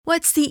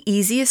What's the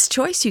easiest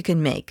choice you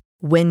can make?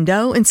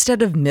 Window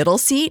instead of middle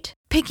seat?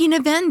 Picking a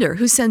vendor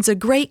who sends a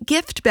great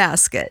gift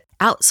basket?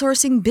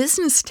 Outsourcing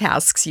business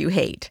tasks you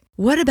hate?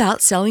 What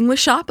about selling with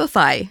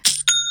Shopify?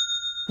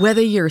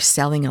 Whether you're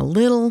selling a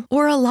little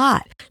or a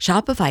lot,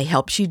 Shopify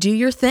helps you do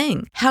your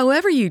thing,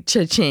 however you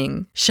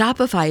cha-ching.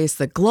 Shopify is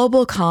the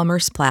global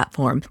commerce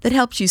platform that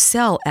helps you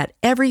sell at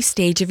every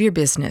stage of your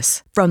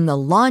business. From the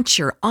launch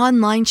your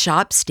online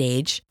shop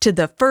stage to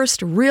the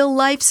first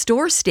real-life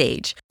store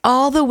stage,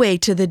 all the way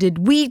to the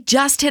did we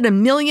just hit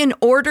 1 million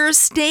orders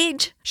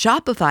stage.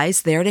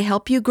 Shopify's there to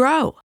help you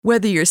grow.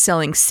 Whether you're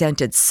selling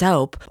scented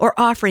soap or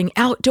offering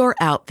outdoor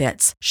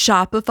outfits,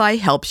 Shopify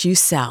helps you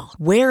sell.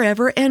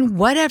 Wherever and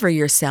whatever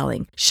you're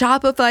selling,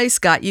 Shopify's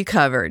got you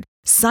covered.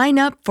 Sign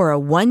up for a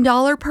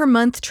 $1 per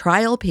month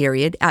trial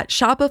period at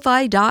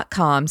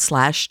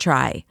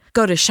shopify.com/try.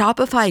 Go to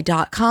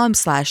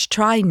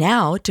shopify.com/try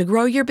now to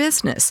grow your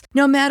business,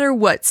 no matter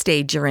what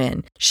stage you're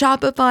in.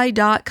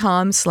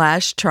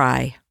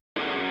 Shopify.com/try.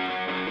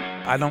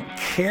 I don't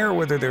care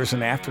whether there's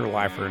an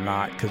afterlife or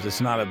not, because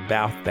it's not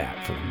about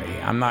that for me.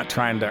 I'm not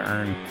trying to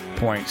earn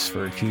points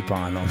for a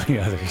coupon on the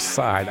other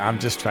side. I'm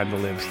just trying to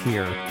live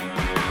here.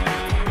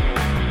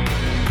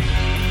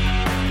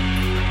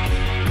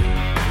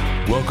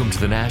 Welcome to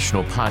the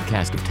National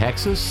Podcast of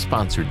Texas,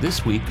 sponsored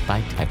this week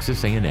by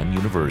Texas A&M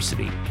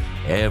University.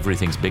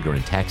 Everything's bigger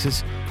in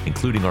Texas,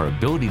 including our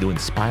ability to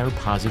inspire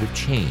positive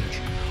change.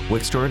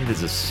 What started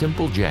as a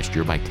simple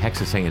gesture by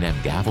Texas A&M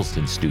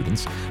Galveston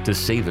students to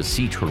save a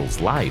sea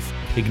turtle's life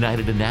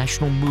ignited a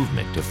national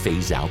movement to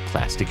phase out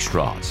plastic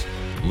straws.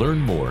 Learn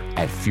more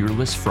at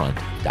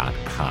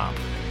fearlessfront.com.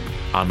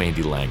 I'm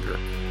Andy Langer.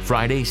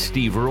 Friday,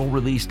 Steve Earle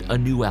released a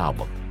new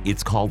album.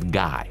 It's called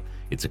Guy.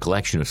 It's a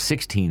collection of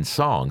 16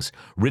 songs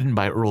written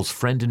by Earle's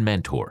friend and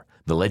mentor,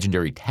 the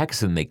legendary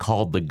Texan they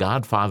called the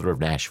godfather of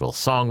Nashville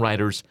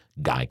songwriters,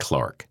 Guy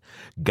Clark.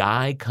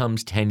 Guy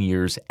comes 10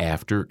 years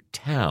after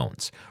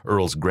Towns,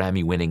 Earle's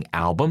Grammy-winning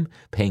album,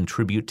 paying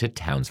tribute to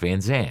Townes Van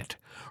Zandt.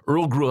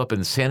 Earle grew up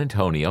in San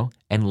Antonio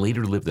and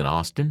later lived in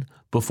Austin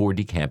before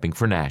decamping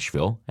for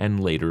Nashville and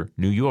later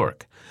New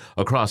York.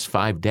 Across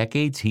 5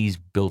 decades, he's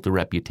built a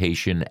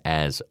reputation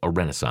as a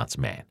Renaissance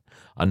man,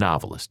 a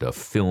novelist, a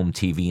film,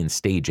 TV, and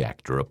stage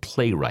actor, a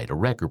playwright, a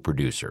record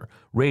producer,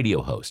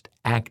 radio host,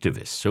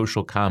 activist,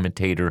 social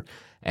commentator,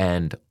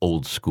 and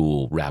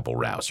old-school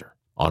rabble-rouser.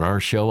 On our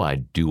show, I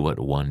do what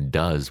one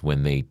does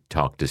when they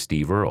talk to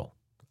Steve Earle.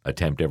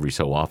 Attempt every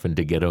so often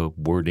to get a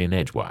word in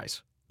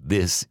edgewise.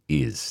 This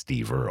is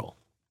Steve Earle.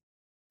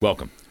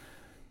 Welcome.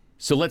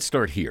 So let's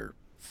start here.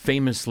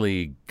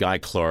 Famously, Guy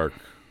Clark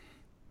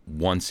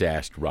once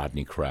asked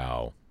Rodney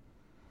Crowell,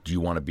 do you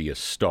want to be a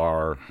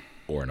star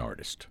or an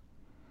artist?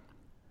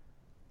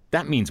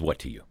 That means what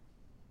to you?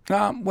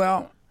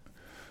 Well,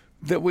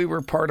 that we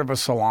were part of a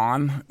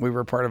salon. We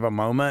were part of a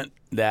moment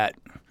that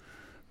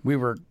we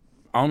were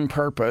on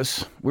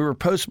purpose. We were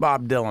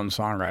post-Bob Dylan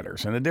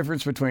songwriters. And the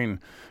difference between,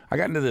 I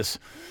got into this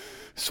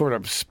sort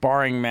of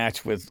sparring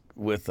match with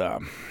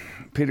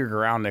Peter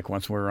Guralnick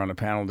once we were on a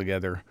panel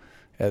together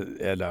at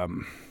the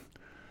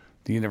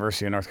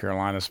University of North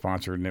Carolina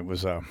sponsored, and it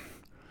was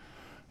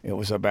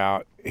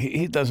about,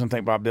 he doesn't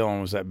think Bob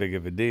Dylan was that big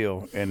of a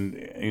deal. And,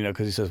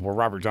 because he says, well,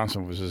 Robert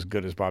Johnson was as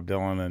good as Bob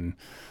Dylan, and,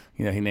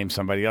 he named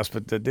somebody else.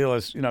 But the deal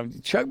is,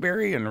 Chuck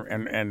Berry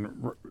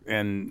and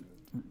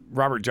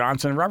Robert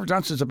Johnson. Robert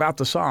Johnson's about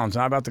the songs,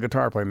 not about the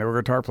guitar playing. There were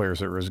guitar players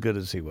that were as good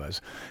as he was.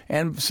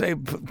 And say,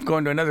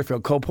 going to another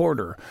field, Cole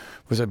Porter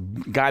was a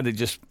guy that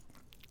just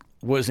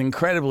was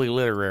incredibly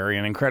literary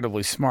and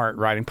incredibly smart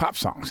writing pop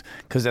songs,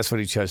 because that's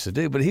what he chose to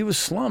do. But he was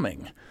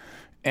slumming.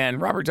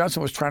 And Robert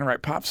Johnson was trying to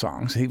write pop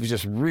songs. He was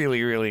just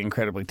really, really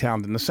incredibly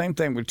talented. And the same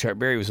thing with Chuck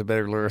Berry. He was a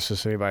better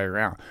lyricist than anybody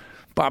around.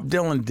 Bob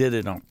Dylan did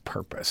it on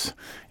purpose.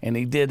 And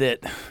he did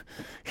it,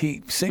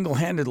 he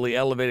single-handedly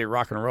elevated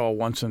rock and roll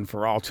once and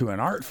for all to an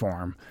art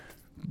form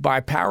by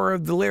power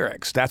of the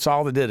lyrics. That's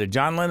all they did it.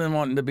 John Lennon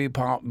wanting to be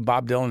Bob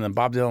Dylan and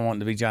Bob Dylan wanting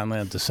to be John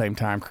Lennon at the same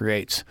time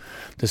creates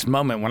this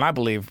moment when I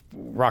believe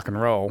rock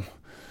and roll.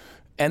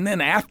 And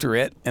then after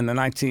it, in the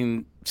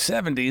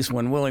 1970s,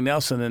 when Willie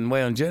Nelson and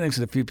Waylon Jennings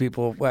and a few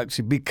people, well,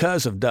 actually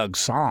because of Doug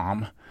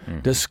Somm,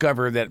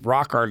 discover that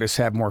rock artists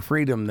have more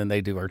freedom than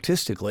they do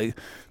artistically,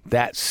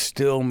 that's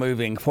still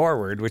moving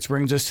forward, which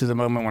brings us to the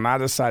moment when I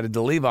decided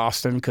to leave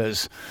Austin,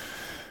 because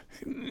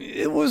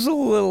it was a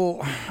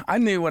little, I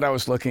knew what I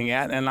was looking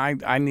at, and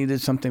I needed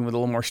something with a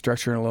little more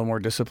structure and a little more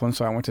discipline,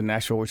 so I went to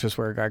Nashville, which is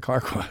where Guy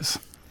Clark was.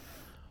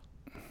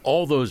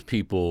 All those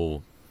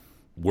people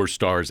were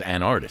stars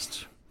and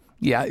artists.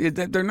 Yeah,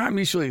 they're not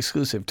mutually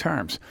exclusive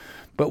terms.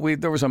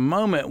 But there was a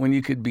moment when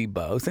you could be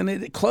both, and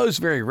it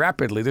closed very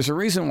rapidly. There's a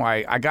reason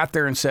why I got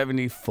there in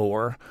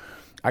 74.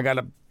 I got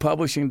a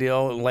publishing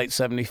deal in late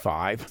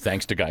 75.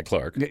 Thanks to Guy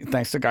Clark.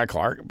 Thanks to Guy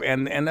Clark,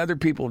 and other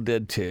people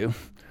did too.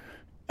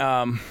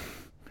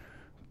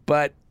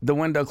 But the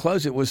window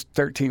closed. It was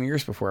 13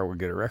 years before I would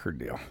get a record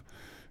deal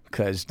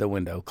because the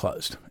window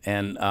closed.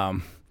 And,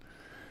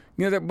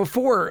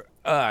 before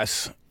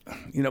us,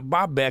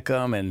 Bob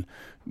Beckham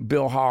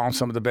Bill Hall and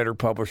some of the better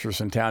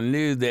publishers in town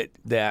knew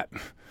that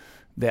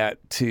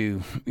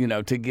to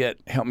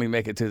help me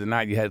make it through the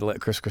night, you had to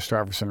let Chris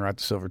Christopherson write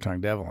The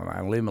Silver-Tongued Devil, and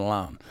I leave him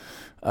alone.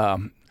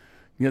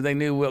 They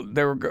knew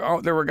there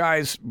were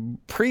guys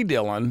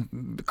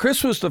pre-Dylan.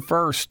 Chris was the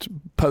first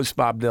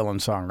post-Bob Dylan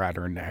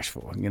songwriter in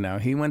Nashville.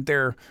 He went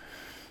there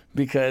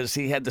because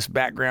he had this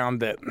background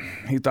that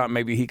he thought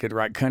maybe he could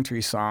write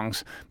country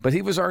songs, but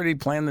he was already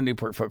playing the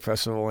Newport Folk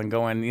Festival and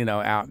going,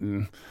 out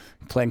and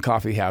playing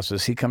coffee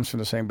houses. He comes from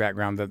the same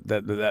background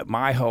that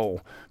my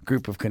whole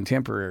group of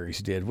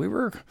contemporaries did. We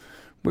were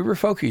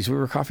folkies. We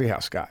were coffee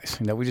house guys.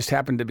 We just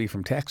happened to be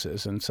from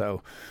Texas, and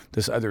so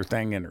this other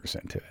thing enters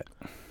into it.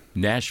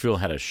 Nashville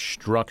had a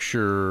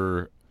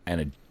structure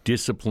and a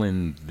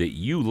discipline that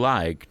you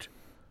liked,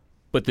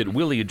 but that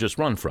Willie had just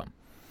run from.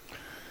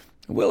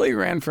 Willie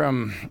had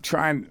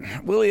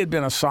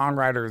been a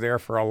songwriter there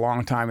for a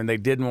long time, and they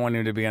didn't want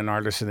him to be an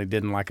artist, and they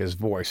didn't like his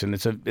voice, and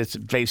it's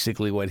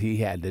basically what he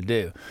had to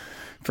do.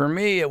 For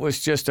me, it was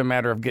just a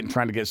matter of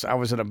I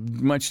was at a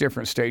much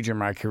different stage in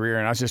my career,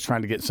 and I was just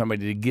trying to get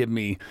somebody to give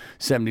me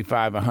 $75,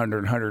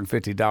 $100,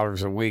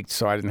 $150 a week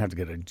so I didn't have to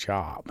get a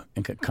job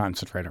and could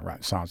concentrate on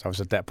writing songs. I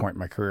was at that point in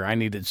my career. I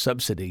needed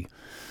subsidy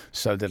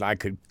so that I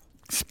could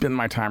spend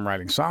my time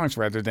writing songs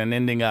rather than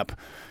ending up,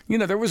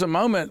 there was a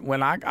moment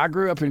when I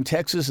grew up in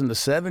Texas in the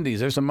 70s.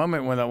 There's a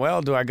moment when,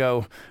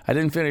 I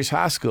didn't finish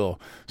high school.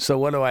 So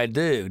what do I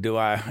do? Do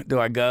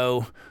I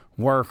go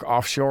work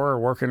offshore or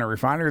work in a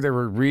refinery? There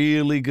were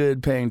really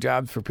good paying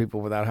jobs for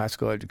people without high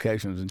school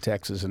educations in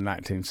Texas in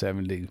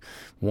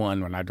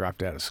 1971 when I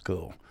dropped out of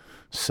school.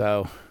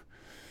 So,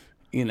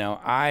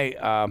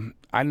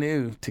 I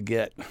knew to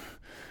get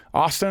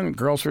Austin,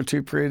 girls were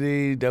too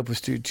pretty, dope was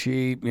too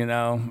cheap,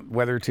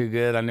 weather too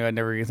good. I knew I'd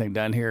never get anything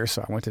done here,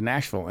 so I went to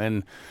Nashville.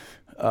 And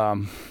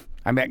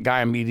I met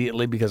Guy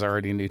immediately because I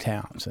already knew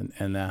Towns.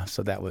 And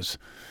so that was,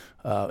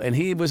 and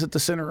he was at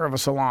the center of a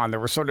salon. There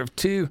were sort of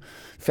two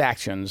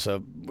factions, a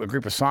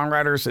group of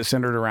songwriters that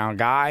centered around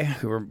Guy,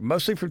 who were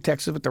mostly from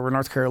Texas, but there were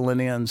North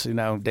Carolinians,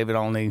 David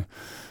Olney,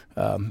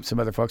 some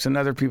other folks, and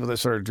other people that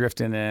sort of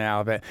drifted in and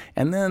out of it.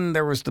 And then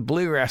there was the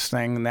bluegrass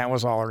thing, and that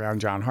was all around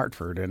John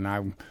Hartford.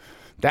 And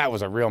that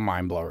was a real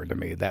mind blower to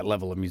me, that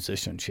level of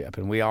musicianship.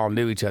 And we all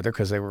knew each other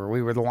because we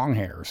were the long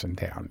hairs in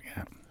town.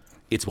 Yeah.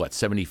 It's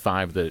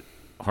 75 that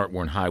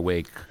Heartworn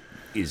Highway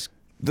is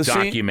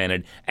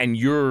documented, and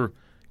you're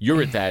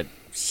at that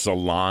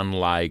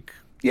salon-like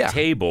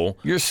table,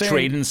 you're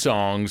trading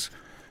songs.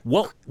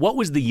 What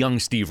was the young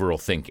Steve Earle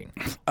thinking?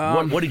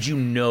 What did you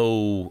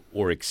know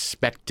or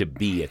expect to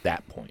be at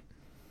that point?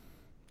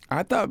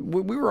 I thought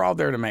we were all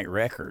there to make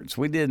records.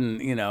 We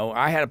didn't,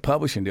 I had a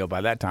publishing deal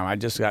by that time.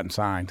 I'd just gotten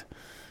signed.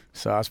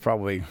 So I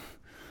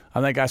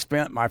think I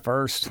spent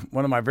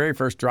one of my very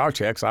first draw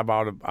checks. I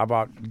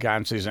bought Guy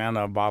and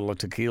Susanna a bottle of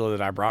tequila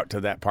that I brought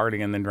to that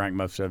party and then drank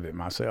most of it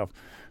myself.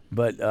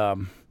 But that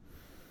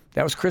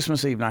was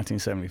Christmas Eve,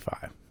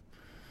 1975.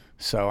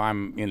 So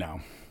I'm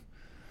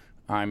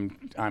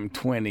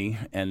 20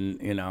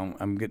 and,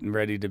 I'm getting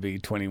ready to be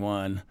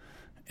 21.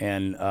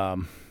 And,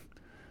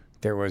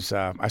 there was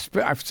I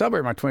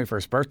celebrated my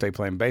 21st birthday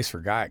playing bass for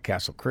Guy at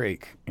Castle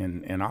Creek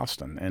in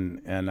Austin,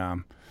 and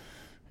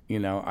we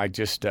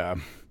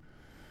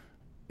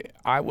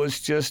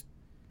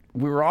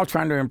were all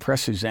trying to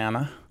impress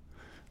Susanna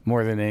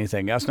more than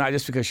anything else, not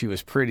just because she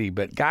was pretty,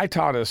 but Guy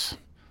taught us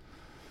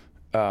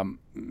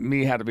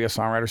me how to be a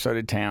songwriter. So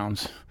did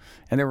Towns,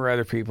 and there were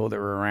other people that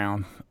were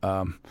around.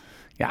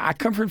 I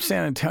come from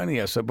San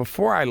Antonio, so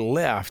before I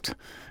left,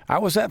 I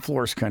was at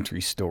Floor's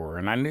Country Store,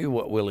 and I knew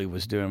what Willie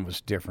was doing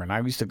was different. I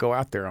used to go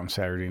out there on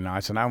Saturday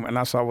nights, and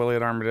I saw Willie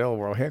at Armadillo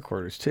World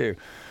Headquarters too.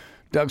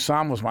 Doug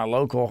Somm was my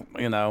local,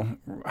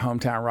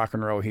 hometown rock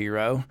and roll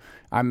hero.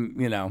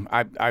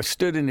 I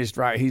stood in his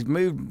drive.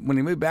 When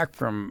he moved back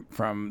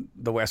from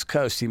the West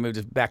Coast, he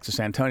moved back to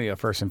San Antonio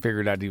first and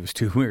figured out he was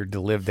too weird to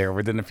live there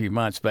within a few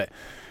months. But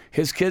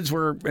his kids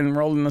were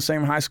enrolled in the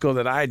same high school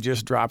that I had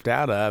just dropped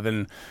out of,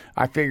 and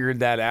I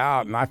figured that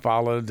out, and I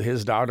followed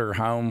his daughter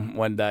home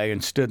one day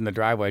and stood in the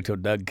driveway till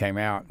Doug came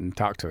out and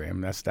talked to him.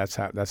 That's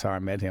how I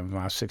met him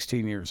when I was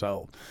 16 years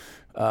old.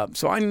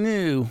 So I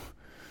knew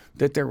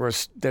that there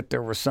was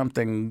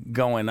something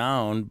going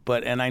on,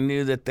 and I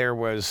knew that there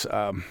was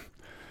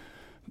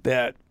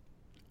that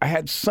I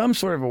had some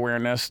sort of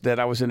awareness that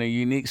I was in a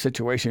unique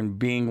situation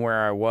being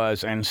where I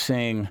was and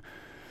seeing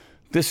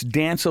this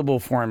danceable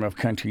form of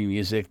country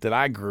music that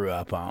I grew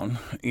up on,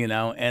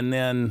 and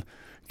then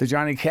the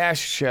Johnny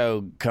Cash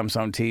show comes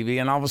on TV,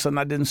 and all of a sudden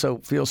I didn't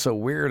feel so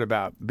weird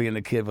about being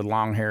a kid with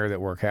long hair that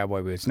wore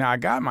cowboy boots. Now, I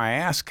got my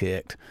ass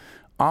kicked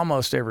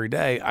almost every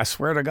day, I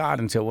swear to God,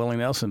 until Willie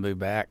Nelson moved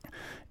back.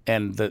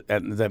 And at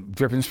the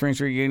Dripping Springs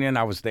reunion,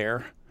 I was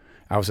there.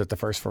 I was at the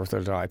first 4th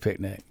of July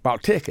picnic.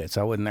 Bought tickets.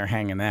 I wasn't there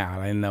hanging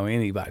out. I didn't know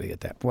anybody at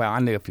that. Well, I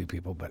knew a few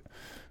people, but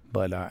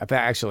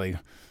actually,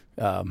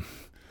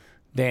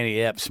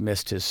 Danny Epps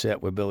missed his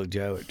set with Billy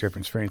Joe at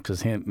Dripping Springs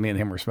because me and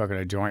him were smoking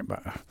a joint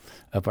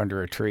up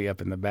under a tree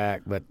up in the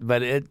back. But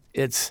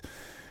it's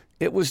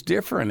It was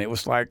different. It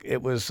was like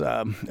it is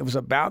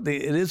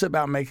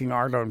about making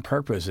art on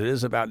purpose. It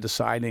is about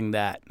deciding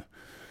that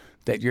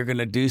you're going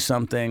to do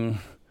something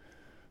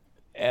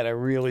at a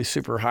really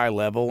super high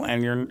level,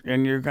 and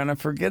you're going to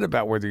forget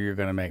about whether you're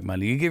going to make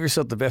money. You give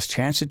yourself the best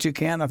chance that you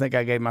can. I think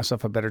I gave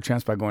myself a better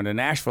chance by going to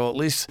Nashville. At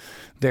least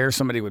there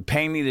somebody would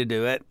pay me to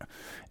do it,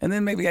 and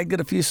then maybe I'd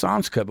get a few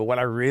songs cut. But what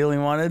I really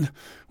wanted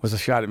was a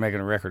shot at making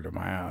a record of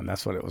my own.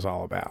 That's what it was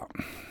all about.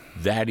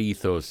 That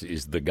ethos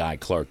is the Guy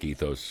Clark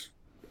ethos,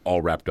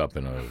 all wrapped up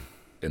in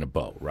a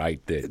bow,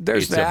 right?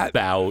 There's it's that.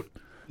 About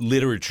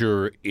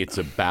literature. It's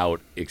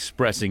about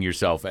expressing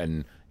yourself,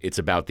 and it's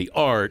about the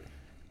art.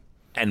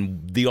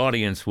 And the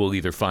audience will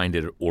either find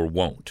it or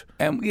won't.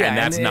 And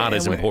that's not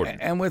as important.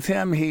 And with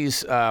him,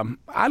 he's,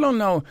 I don't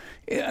know,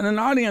 and an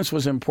audience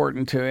was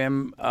important to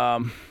him,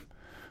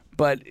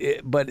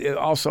 but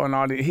also an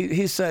audience.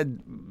 He said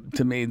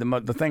to me, the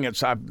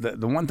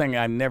one thing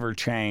I never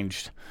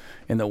changed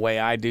in the way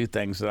I do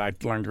things that I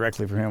learned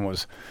directly from him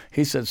was,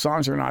 he said,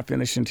 songs are not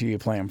finished until you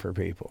play them for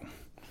people.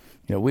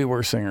 We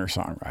were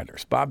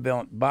singer-songwriters. Bob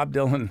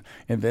Dylan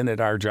invented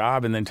our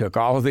job and then took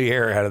all of the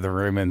air out of the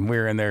room, and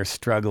we're in there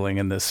struggling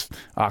in this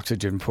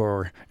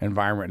oxygen-poor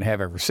environment and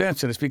have ever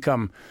since. And it's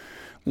become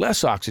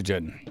less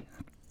oxygen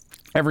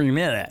every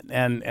minute.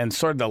 And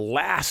sort of the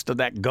last of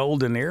that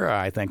golden era,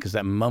 I think, is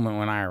that moment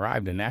when I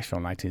arrived in Nashville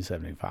in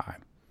 1975.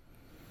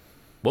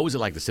 What was it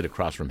like to sit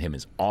across from him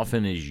as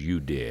often as you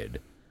did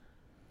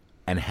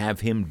and have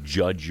him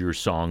judge your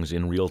songs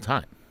in real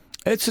time?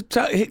 It's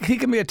he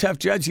can be a tough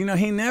judge. He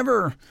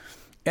never,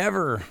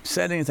 ever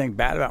said anything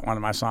bad about one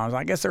of my songs.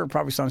 I guess there were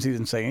probably songs he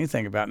didn't say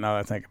anything about now that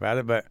I think about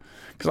it, but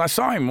because I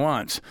saw him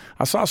once.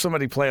 I saw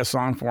somebody play a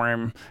song for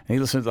him, and he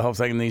listened to the whole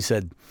thing, and he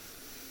said,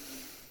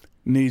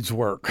 needs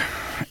work,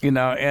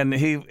 and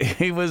he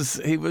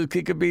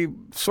could be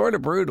sort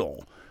of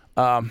brutal.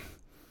 You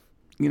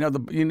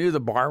knew the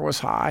bar was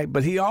high,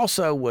 but he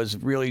also was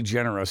really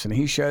generous, and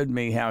he showed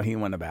me how he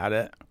went about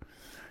it.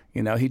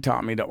 He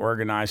taught me to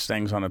organize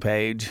things on a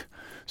page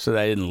so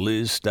that I didn't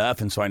lose stuff,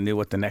 and so I knew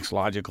what the next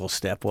logical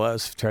step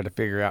was. Try to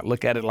figure out,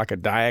 look at it like a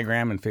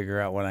diagram and figure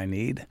out what I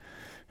need.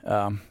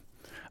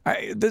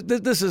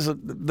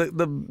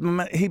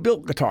 He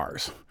built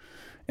guitars,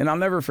 and I'll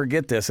never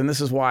forget this, and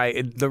this is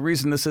why the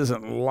reason this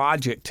isn't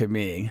logic to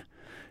me,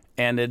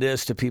 and it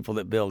is to people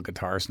that build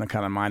guitars and the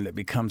kind of mind that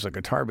becomes a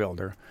guitar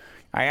builder.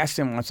 I asked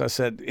him once, I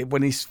said,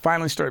 when he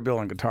finally started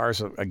building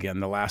guitars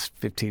again, the last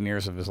 15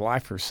 years of his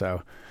life or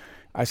so,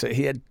 I said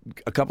he had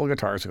a couple of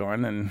guitars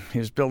going, and he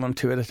was building them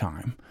two at a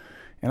time.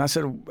 And I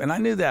said, and I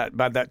knew that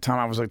by that time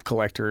I was a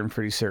collector and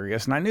pretty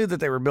serious, and I knew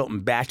that they were built in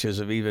batches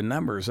of even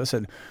numbers. I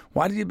said,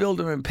 why did you build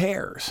them in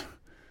pairs?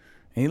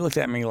 And he looked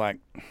at me like,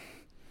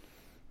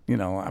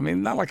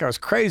 not like I was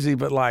crazy,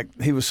 but like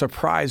he was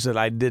surprised that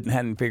I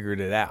hadn't figured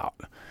it out,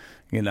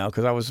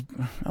 because I was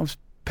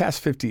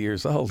past 50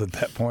 years old at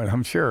that point,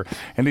 I'm sure.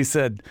 And he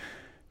said,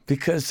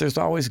 because there's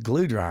always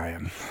glue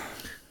drying.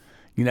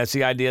 It's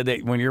the idea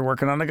that when you're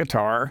working on a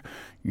guitar,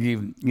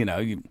 you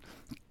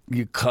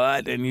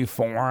cut and you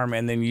form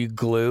and then you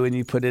glue and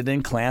you put it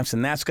in clamps,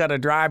 and that's got to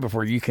dry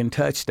before you can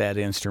touch that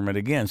instrument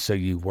again, so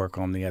you work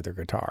on the other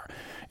guitar.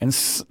 And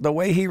the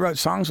way he wrote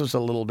songs was a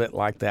little bit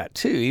like that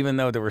too. Even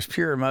though there was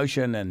pure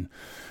emotion and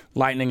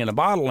lightning in a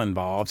bottle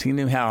involved, he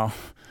knew how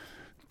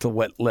to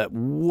let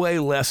way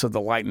less of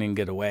the lightning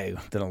get away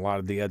than a lot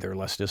of the other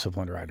less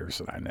disciplined writers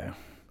that I know.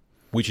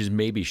 Which is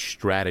maybe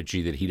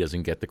strategy that he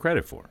doesn't get the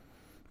credit for.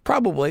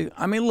 Probably.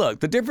 Look,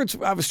 the difference,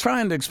 I was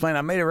trying to explain,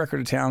 I made a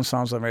record of Town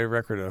songs, I made a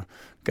record of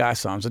Guy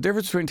songs. The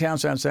difference between Town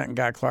and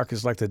Guy Clark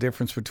is like the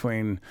difference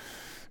between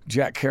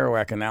Jack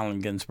Kerouac and Allen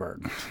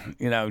Ginsberg.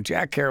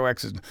 Jack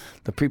Kerouac's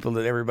the people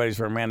that everybody's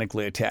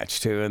romantically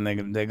attached to, and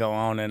they go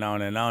on and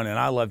on and on. And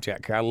I love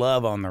Jack Kerouac. I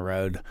love On the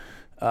Road.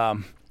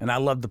 And I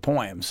love the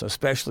poems,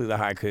 especially the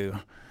haiku.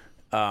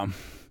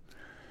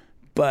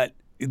 But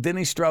then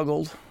he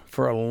struggled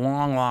for a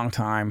long, long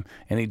time,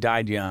 and he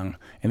died young,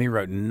 and he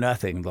wrote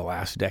nothing the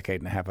last decade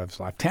and a half of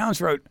his life.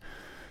 Townes wrote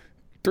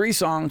 3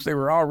 songs. They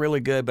were all really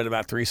good, but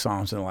about 3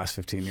 songs in the last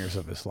 15 years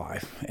of his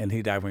life, and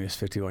he died when he was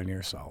 51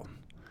 years old.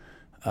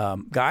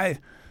 Guy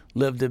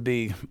lived to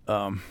be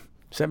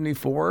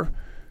 74,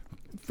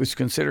 which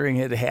considering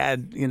he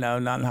had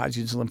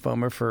non-Hodgkin's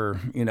lymphoma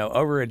for,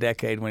 over a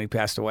decade when he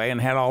passed away,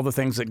 and had all the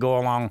things that go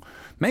along,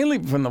 mainly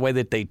from the way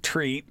that they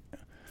treat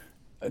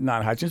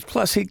non-Hodgkin's,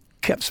 plus he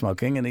kept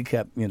smoking, and he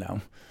kept,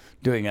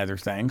 doing other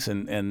things,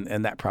 and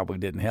that probably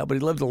didn't help. But he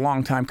lived a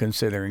long time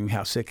considering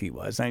how sick he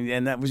was.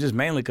 And that was just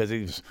mainly because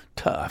he was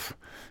tough,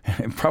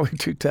 and probably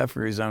too tough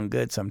for his own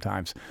good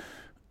sometimes.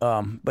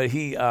 But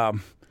he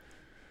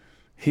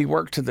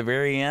worked to the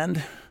very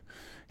end.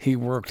 He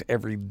worked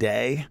every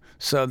day.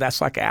 So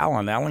that's like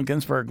Allen. Allen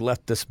Ginsberg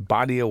left this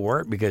body of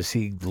work because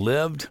he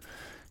lived.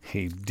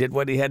 He did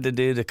what he had to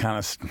do to kind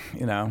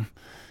of,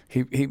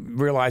 he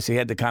realized he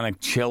had to kind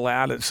of chill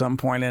out at some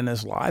point in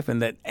his life,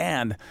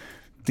 and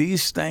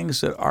these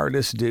things that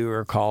artists do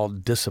are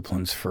called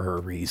disciplines for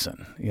a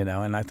reason,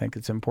 and I think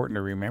it's important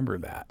to remember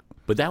that.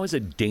 But that was a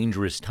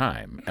dangerous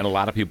time, and a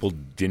lot of people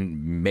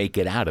didn't make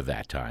it out of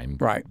that time.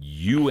 Right.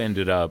 You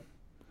ended up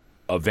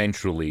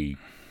eventually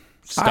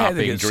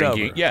stopping drinking.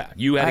 Sober. Yeah,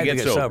 you had to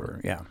get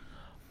sober. Yeah.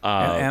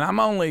 And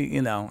I'm only,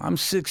 I'm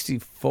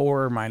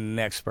 64 my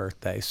next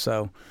birthday,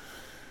 so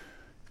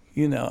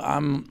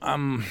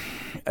I'm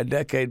a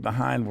decade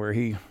behind where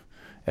he,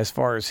 as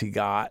far as he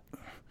got.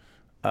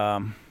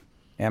 And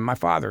my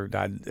father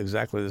died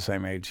exactly the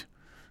same age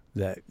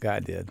that Guy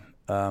did.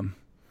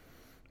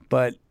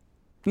 But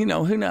who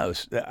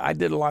knows? I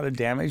did a lot of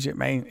damage. It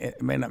may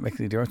not make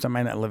any difference. I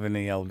may not live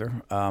any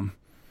older. I'm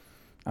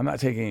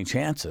not taking any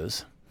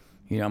chances.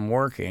 I'm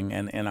working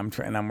and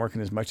I'm working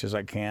as much as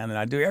I can, and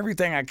I do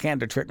everything I can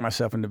to trick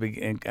myself into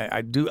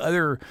I do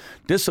other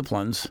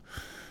disciplines.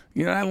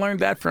 I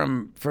learned that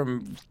from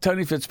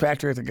Tony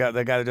Fitzpatrick, the guy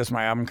that does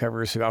my album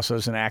covers, who also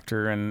is an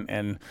actor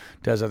and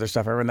does other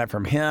stuff. I learned that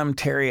from him,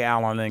 Terry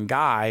Allen, and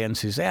Guy and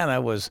Susanna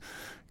was,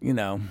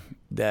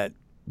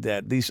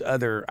 that these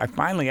other, I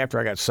finally, after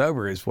I got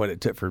sober, is what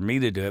it took for me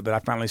to do it, but I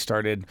finally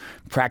started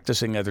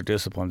practicing other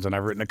disciplines, and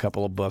I've written a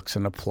couple of books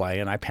and a play,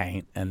 and I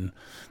paint, and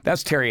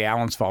that's Terry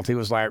Allen's fault. He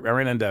was like, I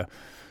ran into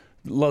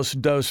Los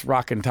Dos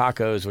Rockin'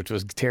 Tacos, which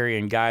was Terry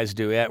and Guy's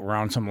duet. We're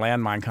on some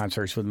Landmine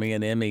concerts with me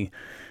and Emmy.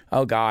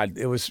 Oh God,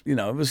 it was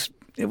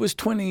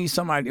 20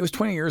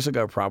 years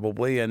ago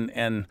probably,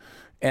 and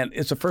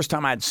it's the first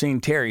time I'd seen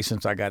Terry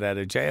since I got out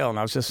of jail, and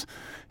I was just,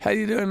 how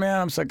you doing,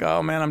 man? I'm just like,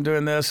 oh man, I'm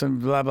doing this and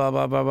blah blah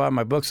blah blah blah.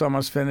 My book's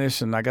almost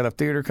finished, and I got a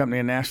theater company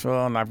in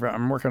Nashville, and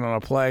I'm working on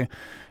a play,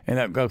 and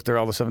I go through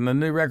all this stuff, and the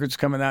new record's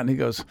coming out, and he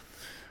goes,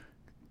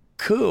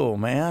 cool,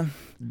 man.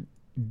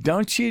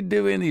 Don't you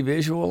do any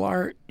visual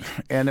art?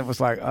 And it was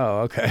like,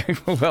 oh, okay.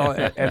 Well,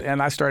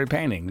 and I started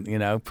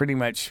painting, pretty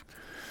much,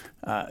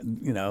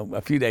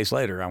 a few days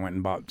later, I went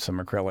and bought some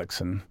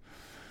acrylics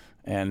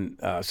and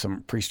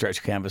some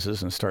pre-stretched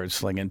canvases and started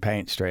slinging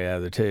paint straight out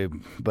of the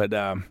tube. But,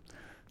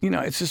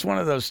 it's just one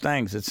of those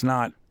things. It's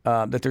not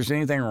that there's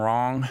anything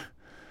wrong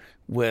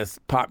with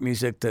pop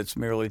music that's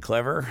merely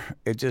clever.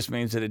 It just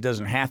means that it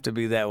doesn't have to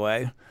be that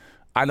way.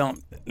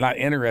 Not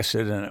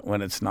interested in it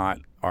when it's not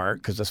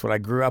art, because that's what I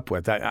grew up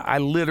with. I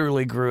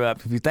literally grew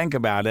up, if you think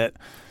about it,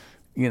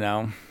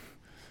 the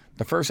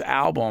first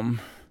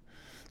album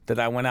that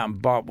I went out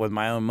and bought with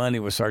my own money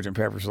was Sgt.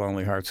 Pepper's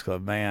Lonely Hearts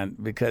Club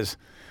Band, because,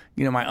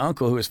 my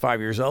uncle, who was 5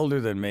 years older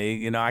than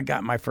me, I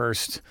got my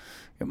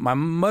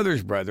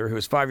mother's brother, who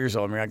was 5 years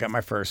older than me, I got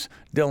my first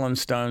Dylan,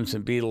 Stones,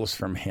 and Beatles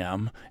from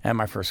him, and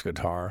my first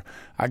guitar.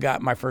 I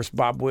got my first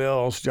Bob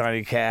Wills,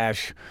 Johnny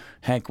Cash,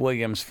 Hank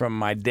Williams from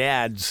my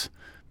dad's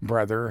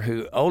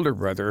older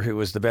brother, who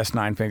was the best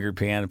nine-fingered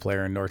piano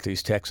player in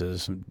Northeast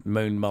Texas,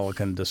 Moon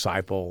Mullican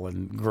disciple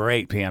and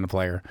great piano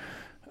player.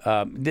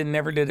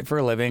 Never did it for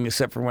a living,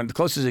 except for when the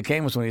closest it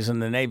came was when he was in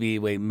the Navy.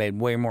 He made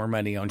way more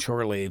money on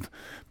shore leave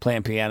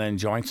playing piano in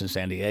joints in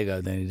San Diego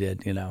than he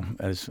did,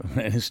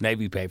 his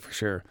Navy pay for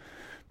sure.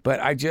 But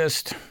I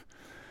just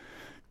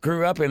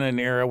grew up in an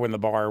era when the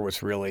bar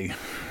was really,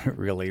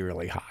 really,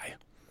 really high.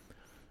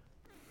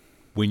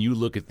 When you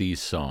look at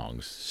these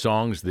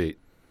songs that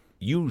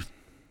you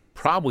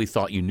probably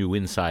thought you knew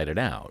inside and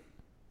out,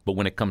 but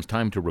when it comes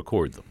time to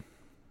record them,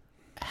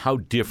 how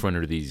different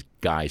are these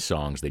Guy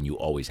songs than you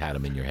always had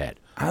them in your head?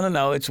 I don't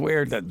know. It's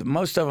weird that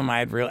most of them I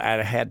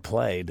had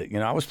played.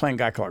 I was playing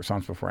Guy Clark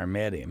songs before I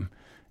met him.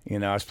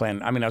 I was playing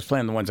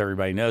the ones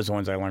everybody knows, the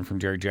ones I learned from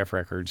Jerry Jeff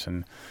records.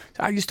 And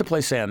I used to play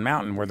Sand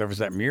Mountain, where there was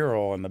that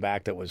mural in the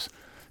back that was,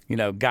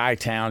 Guy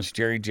Towns,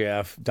 Jerry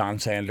Jeff, Don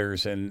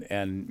Sanders,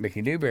 and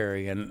Mickey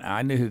Newberry. And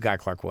I knew who Guy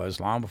Clark was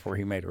long before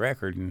he made a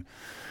record. And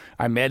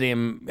I met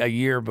him a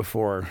year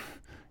before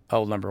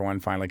Old Number One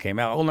finally came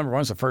out. Old Number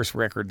One's the first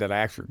record that I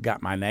actually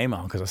got my name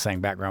on, because I sang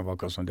background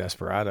vocals on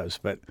Desperados.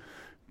 But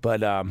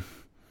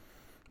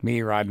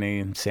me, Rodney,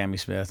 and Sammy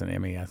Smith, and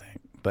Emmy, I think.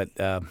 But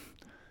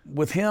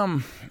with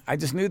him, I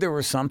just knew there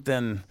was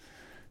something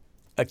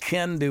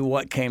akin to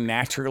what came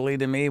naturally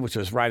to me, which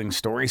was writing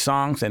story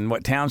songs. And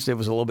what Towns did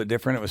was a little bit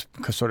different. It was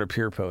sort of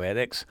pure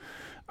poetics.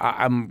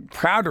 I'm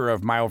prouder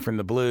of My Old Friend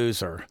the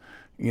Blues, or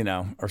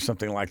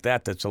something like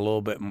that. That's a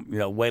little bit,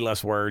 way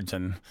less words.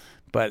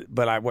 But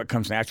what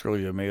comes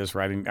naturally to me is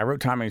writing. I wrote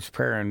Tommy's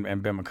Prayer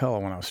and Ben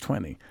McCullough when I was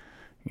 20,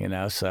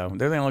 so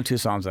they're the only two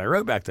songs that I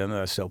wrote back then that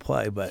I still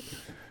play. But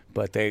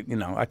they,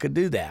 I could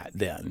do that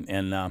then,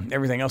 and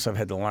everything else I've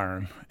had to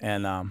learn.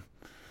 And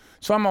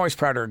so I'm always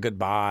prouder of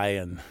Goodbye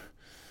and,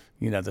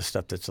 the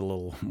stuff that's a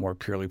little more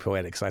purely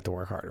poetic, because I have to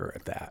work harder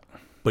at that.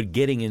 But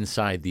getting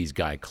inside these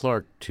Guy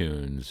Clark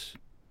tunes,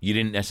 you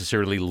didn't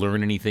necessarily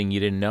learn anything you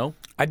didn't know?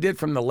 I did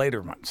from the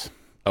later ones.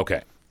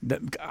 Okay.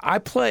 I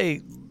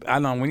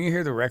don't know, when you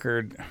hear the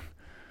record,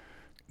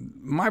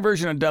 my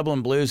version of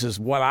Dublin Blues is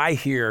what I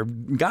hear.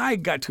 Guy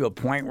got to a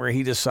point where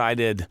he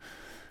decided,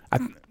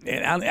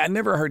 I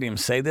never heard him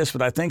say this,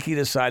 but I think he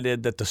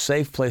decided that the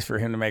safe place for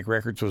him to make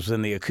records was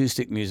in the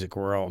acoustic music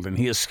world, and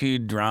he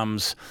eschewed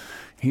drums.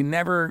 He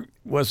never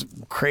was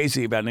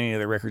crazy about any of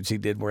the records he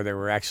did where there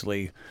were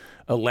actually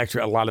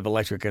a lot of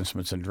electric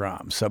instruments and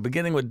drums. So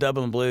beginning with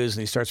Dublin Blues,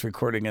 and he starts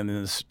recording in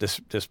this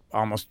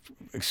almost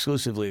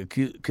exclusively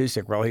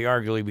acoustic role, he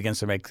arguably begins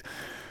to make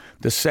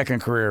the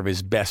second career of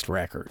his best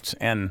records.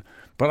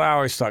 But I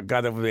always thought,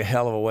 God, that would be a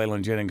hell of a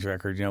Waylon Jennings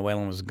record.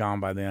 Waylon was gone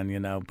by then,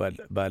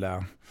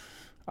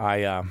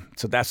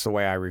 so that's the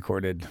way I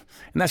recorded,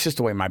 and that's just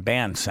the way my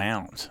band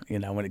sounds,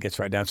 when it gets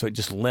right down. So it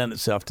just lent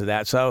itself to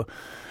that. So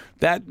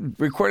that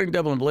recording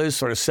Dublin Blues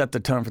sort of set the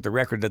tone for the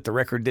record, that the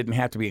record didn't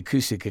have to be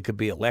acoustic, it could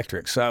be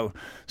electric. So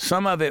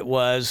some of it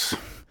was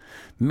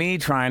me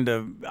trying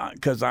to,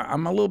 because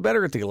I'm a little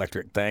better at the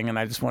electric thing, and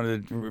I just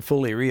wanted to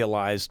fully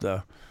realize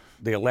the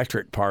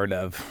electric part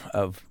of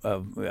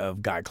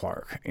Guy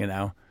Clark,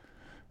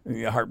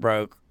 Heart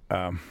Broke,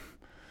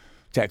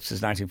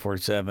 Texas,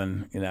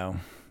 1947,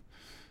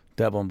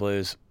 Dublin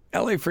Blues.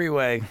 LA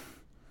Freeway,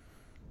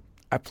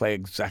 I play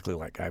exactly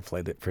like I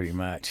played it pretty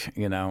much,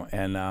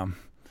 and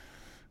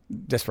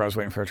just where I was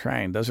waiting for a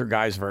train. Those are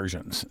Guy's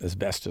versions, as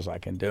best as I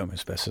can do them,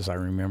 as best as I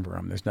remember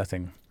them. There's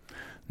nothing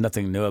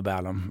new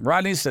about them.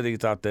 Rodney said he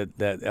thought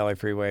that LA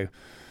Freeway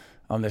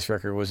on this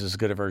record was as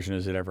good a version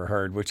as he'd ever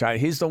heard,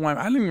 he's the one.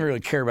 I didn't even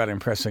really care about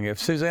impressing. If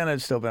Susanna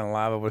had still been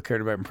alive, I would have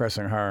cared about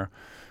impressing her,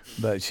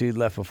 but she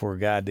left before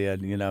Guy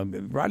did.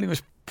 Rodney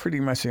was pretty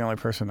much the only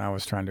person I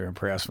was trying to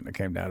impress when it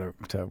came down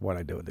to what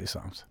I do with these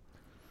songs.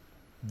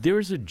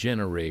 There's a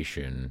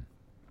generation,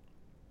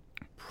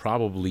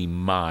 probably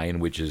mine,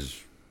 which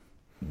is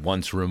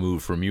once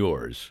removed from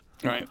yours,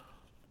 right,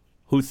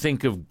 who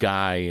think of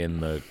Guy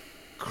in the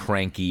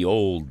cranky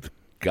old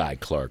Guy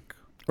Clark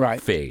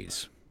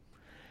phase.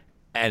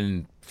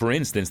 And, for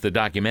instance, the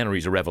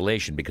documentary's a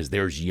revelation because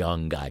there's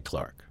young Guy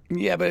Clark.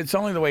 Yeah, but it's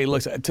only the way he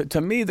looks.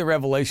 To me, the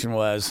revelation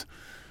was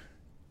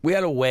we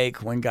had a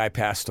wake when Guy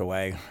passed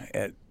away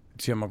at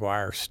Jim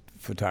McGuire's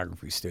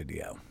photography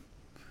studio.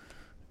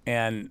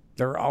 And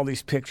there were all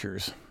these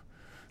pictures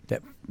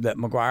that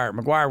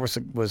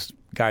McGuire was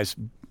Guy's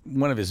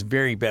one of his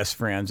very best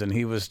friends, and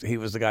he was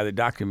the guy that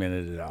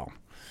documented it all.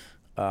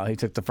 He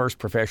took the first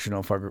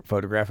professional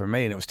photograph of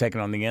me, and it was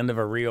taken on the end of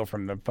a reel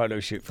from the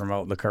photo shoot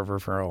from the cover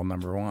for Earle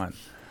 #1.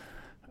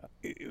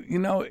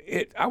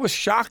 I was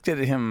shocked at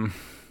him,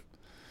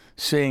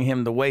 seeing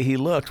him the way he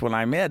looked when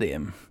I met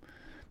him,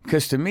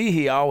 because to me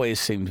he always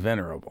seemed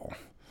venerable,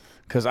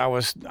 because I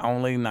was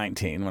only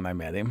 19 when I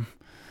met him,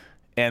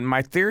 and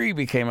my theory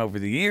became over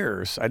the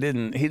years, he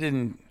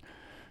didn't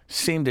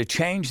seem to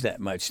change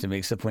that much to me,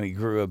 except when he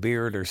grew a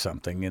beard or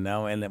something,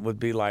 and it would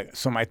be like,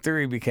 so my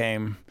theory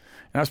became,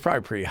 and I was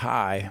probably pretty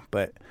high,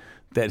 but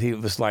that he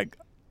was like,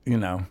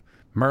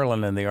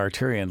 Merlin and the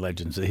Arthurian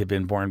legends, that he had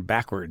been born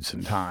backwards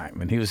in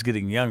time, and he was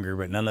getting younger,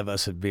 but none of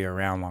us would be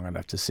around long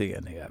enough to see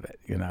any of it,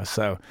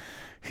 So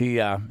he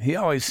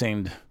always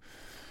seemed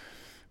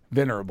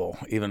venerable,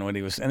 even when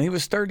he was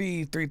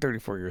 33,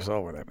 34 years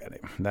old when I met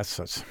him. That's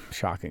what's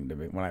shocking to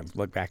me. When I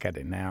look back at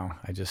it now,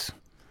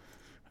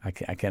 I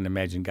can't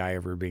imagine Guy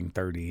ever being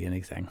 30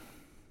 anything.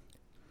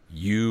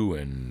 You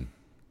and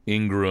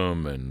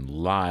Ingram and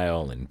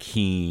Lyle and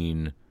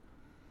Keane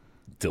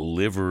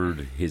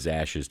delivered his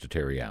ashes to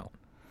Terry Allen.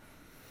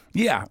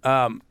 Yeah,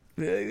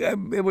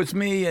 it was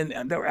me,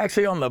 and they were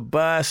actually on the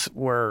bus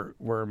were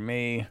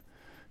me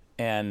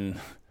and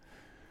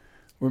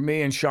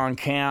Sean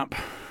Camp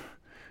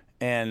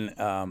and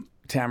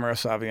Tamara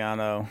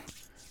Saviano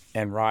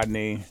and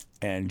Rodney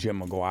and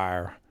Jim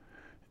McGuire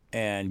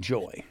and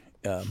Joy.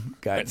 So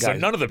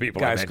none of the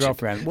people Guy's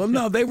girlfriend. Well,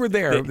 no, they were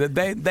there.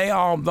 They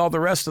all the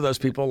rest of those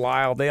people,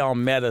 Lyle, they all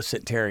met us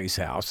at Terry's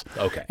house.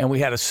 Okay. And we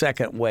had a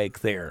second wake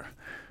there.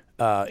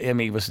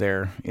 Emmy was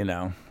there,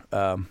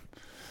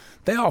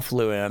 They all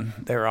flew in.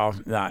 They were all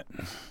not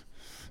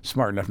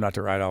smart enough not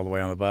to ride all the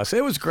way on the bus.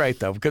 It was great,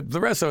 though, because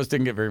the rest of us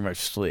didn't get very much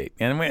sleep.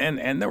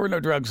 And there were no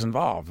drugs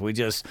involved.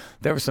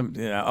 There was some,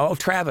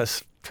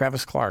 Travis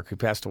Clark, who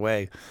passed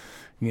away,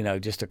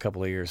 just a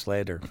couple of years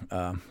later,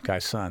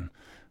 Guy's son,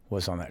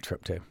 was on that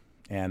trip too,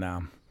 and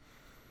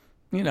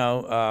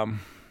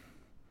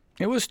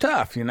it was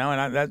tough, and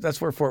that's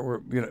where Fort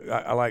Worth.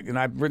 I like, and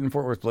I've written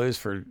Fort Worth Blues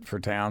for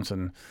Towns,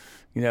 and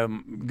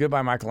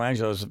Goodbye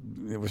Michelangelo's.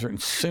 It was written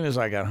as soon as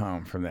I got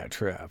home from that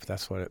trip.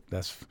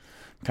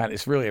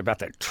 It's really about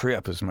that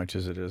trip as much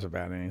as it is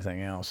about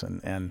anything else,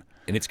 and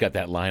it's got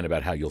that line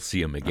about how you'll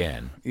see him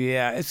again.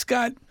 Yeah, it's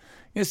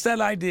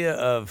that idea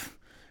of,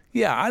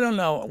 I don't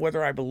know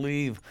whether I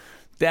believe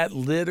that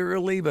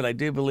literally, but I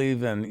do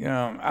believe in,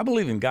 I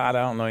believe in God.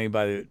 I don't know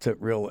anybody that took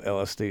real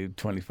LSD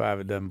 25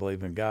 that doesn't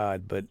believe in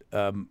God, but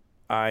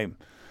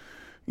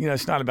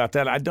it's not about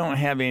that. I don't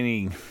have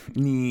any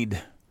need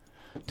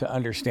to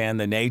understand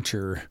the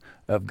nature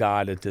of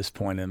God at this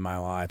point in my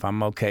life.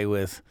 I'm okay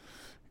with,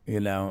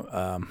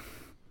 I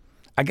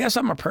guess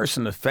I'm a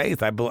person of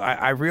faith.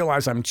 I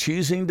realize I'm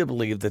choosing to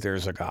believe that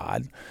there's a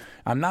God.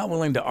 I'm not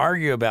willing to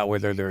argue about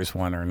whether there's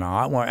one or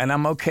not, and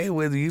I'm okay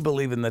with you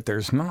believing that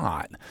there's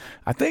not.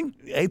 I think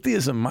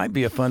atheism might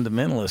be a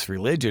fundamentalist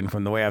religion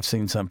from the way I've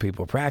seen some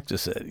people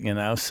practice it,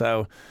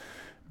 So,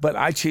 but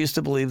I choose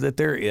to believe that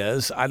there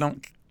is. I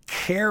don't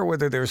care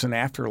whether there's an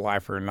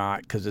afterlife or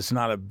not because it's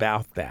not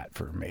about that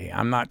for me.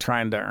 I'm not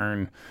trying to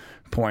earn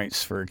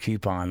points for a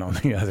coupon on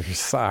the other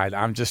side.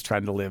 I'm just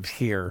trying to live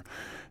here.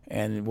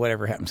 And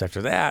whatever happens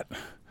after that,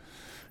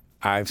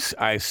 I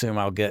assume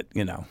I'll get,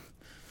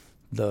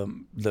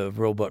 the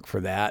rule book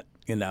for that,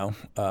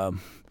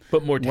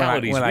 But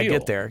mortality is real. When I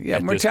get there. Yeah,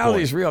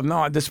 mortality is real.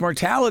 No, this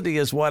mortality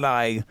is what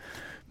I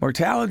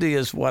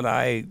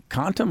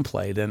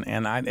contemplate,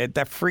 and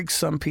that freaks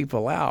some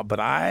people out. But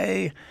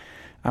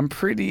I'm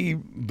pretty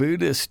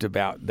Buddhist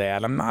about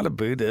that. I'm not a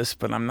Buddhist,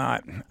 but I'm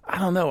not. I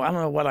don't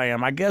know what I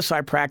am. I guess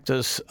I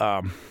practice.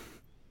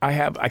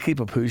 I keep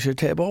a puja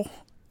table.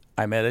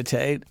 I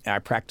meditate. I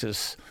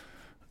practice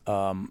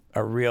a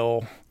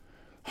real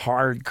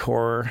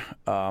hardcore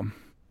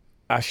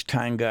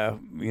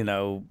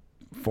Ashtanga,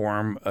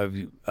 form of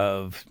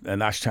an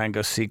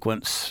Ashtanga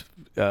sequence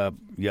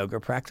yoga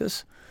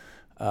practice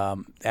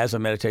as a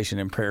meditation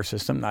and prayer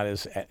system, not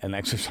as an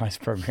exercise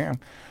program,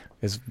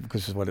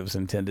 because is what it was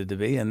intended to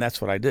be, and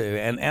that's what I do.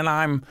 And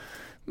I'm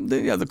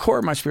the core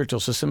of my spiritual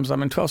system is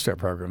I'm in 12-step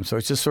programs, so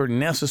it's just sort of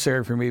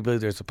necessary for me to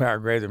believe there's a power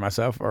greater than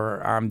myself,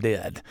 or I'm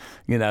dead.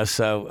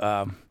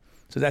 So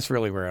that's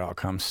really where it all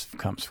comes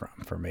from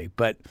for me.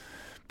 But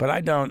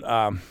I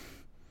don't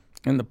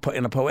in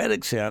a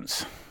poetic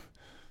sense.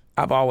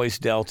 I've always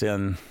dealt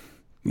in,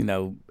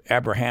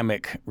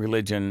 Abrahamic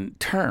religion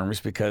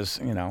terms because,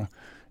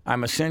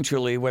 I'm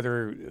essentially,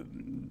 whether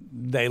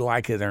they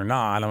like it or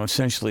not, I'm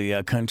essentially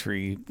a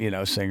country,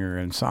 singer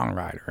and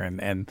songwriter.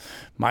 And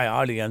my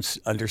audience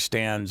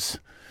understands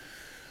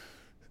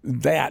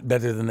that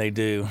better than they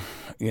do,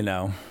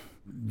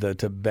 the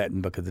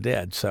Tibetan Book of the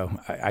Dead. So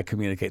I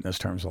communicate in those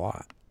terms a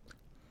lot.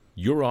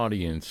 Your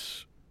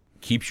audience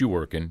keeps you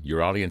working.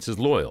 Your audience is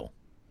loyal.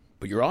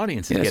 But your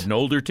audience is getting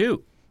older,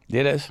 too.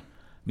 It is. I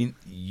mean,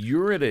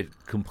 you're at a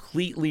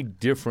completely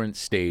different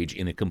stage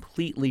in a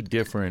completely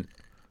different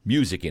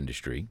music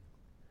industry.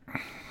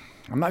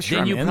 I'm not sure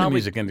I'm in the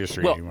music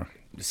industry anymore.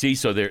 See,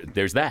 so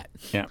there's that.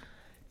 Yeah.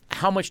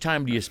 How much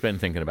time do you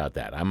spend thinking about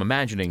that? I'm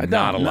imagining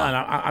not a lot. No,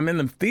 I'm in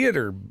the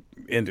theater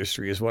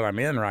industry is what I'm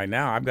in right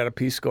now. I've got a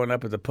piece going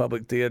up at the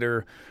Public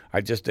Theater.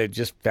 I just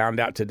found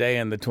out today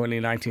in the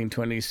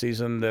 2019-20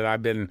 season that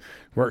I've been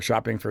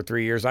workshopping for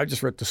 3 years. I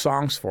just wrote the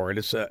songs for it.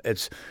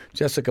 It's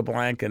Jessica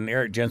Blank and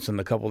Eric Jensen,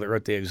 the couple that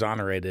wrote The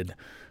Exonerated.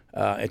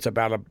 It's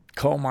about a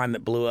coal mine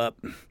that blew up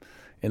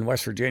in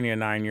West Virginia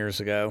 9 years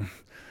ago,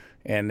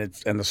 and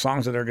the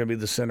songs that are going to be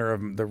the center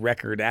of the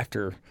record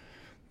after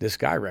this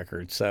Guy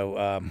record.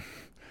 So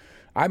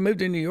I moved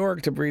to New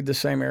York to breathe the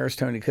same air as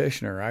Tony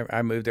Kushner.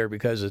 I moved there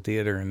because of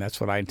theater, and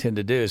that's what I intend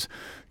to do. Is,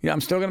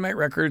 I'm still going to make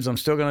records. I'm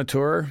still going to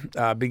tour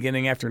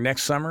beginning after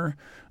next summer.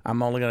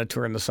 I'm only going to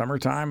tour in the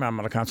summertime. I'm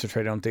going to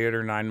concentrate on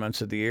theater 9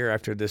 months of the year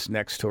after this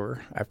next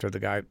tour, after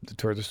the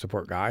tour to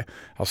support Guy.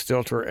 I'll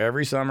still tour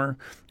every summer,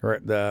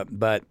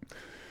 but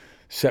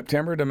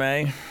September to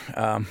May,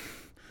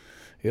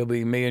 it'll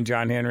be me and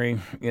John Henry,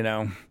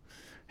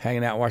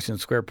 hanging out in Washington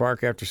Square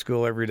Park after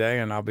school every day,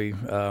 and I'll be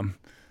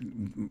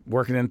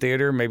working in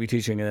theater, maybe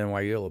teaching at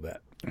NYU a little bit.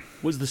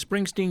 Was the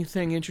Springsteen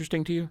thing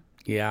interesting to you?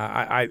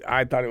 Yeah,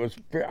 I thought it was.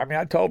 I mean,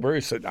 I told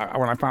Bruce that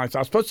when I finally, I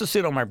was supposed to see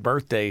it on my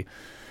birthday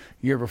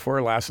year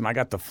before last, and I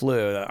got the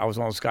flu. I was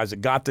one of those guys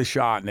that got the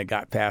shot, and it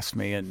got past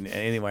me, and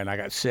anyway, and I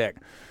got sick.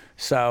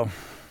 So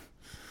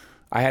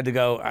I had to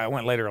go. I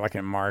went later, like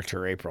in March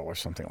or April or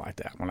something like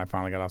that, when I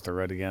finally got off the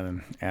road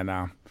again, and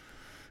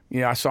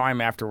I saw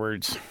him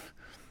afterwards.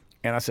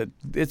 And I said,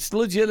 it's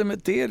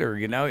legitimate theater,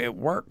 it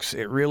works.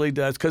 It really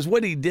does. Because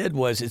what he did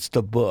was, it's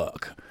the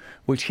book,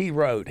 which he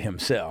wrote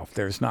himself.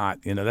 There's not,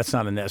 that's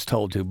not a Nest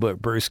Told To book.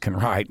 Bruce can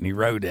write, and he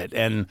wrote it.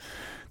 And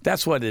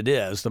that's what it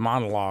is. The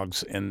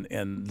monologues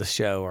in the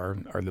show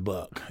are the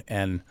book.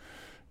 And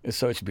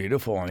so it's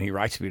beautiful, and he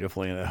writes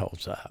beautifully, and it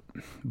holds up.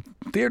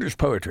 Theater's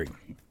poetry.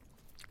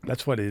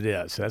 That's what it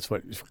is. That's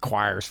what it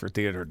requires for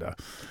theater to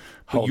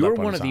hold up. But you're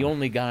one of the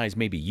only guys,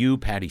 maybe you,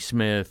 Patti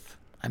Smith,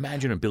 I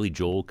imagine a Billy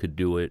Joel could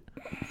do it.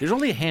 There's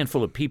only a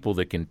handful of people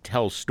that can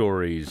tell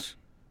stories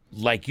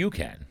like you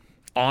can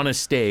on a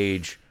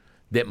stage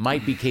that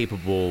might be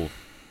capable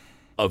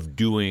of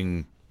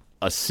doing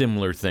a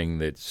similar thing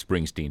that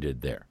Springsteen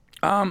did there.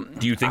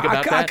 Do you think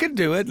about that? I could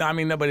do it. I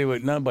mean, nobody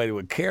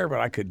would care, but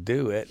I could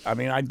do it. I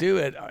mean, I do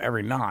it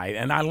every night,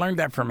 and I learned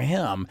that from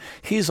him.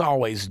 He's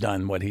always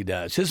done what he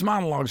does. His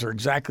monologues are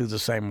exactly the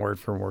same word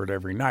for word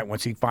every night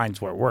once he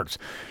finds what works.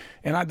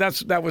 And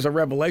that was a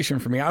revelation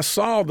for me. I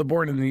saw the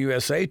Born in the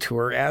USA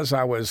tour as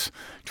I was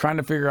trying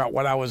to figure out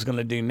what I was going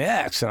to do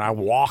next. And I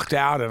walked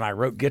out and I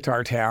wrote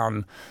Guitar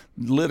Town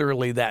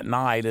literally that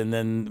night, and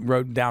then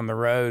rode down the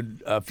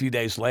road a few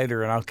days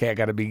later, and I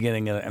got a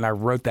beginning. And I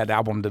wrote that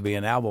album to be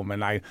an album.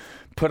 And I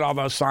put all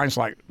those songs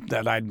like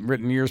that I'd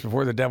written years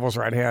before, The Devil's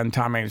Right Hand,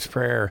 Tom Hanks'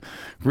 Prayer,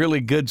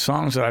 really good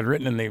songs that I'd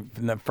written in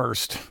the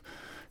first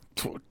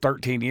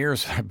 13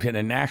 years I've been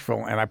in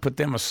Nashville, and I put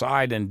them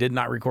aside and did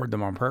not record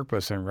them on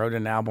purpose and wrote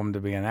an album to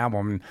be an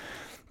album.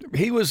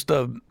 Bruce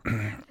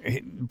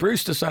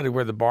decided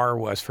where the bar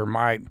was for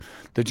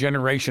the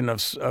generation of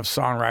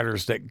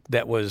songwriters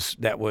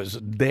that was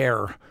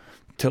there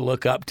to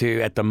look up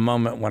to at the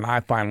moment when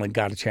I finally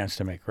got a chance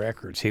to make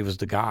records. He was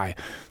the guy.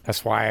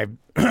 That's why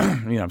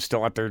I'm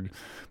still out there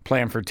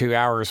playing for 2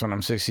 hours when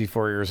I'm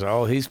 64 years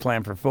old. He's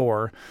playing for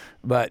 4,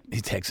 but he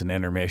takes an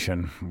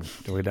intermission.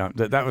 We don't.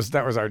 That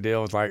was our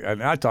deal. It's like,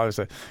 and I told him, I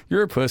said,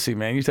 "You're a pussy,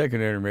 man. You take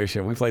an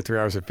intermission. We play 3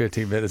 hours and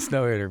 15 minutes,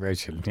 no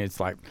intermission." It's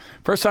like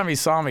first time he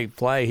saw me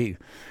play,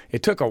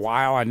 it took a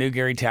while. I knew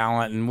Gary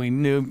Talent, and we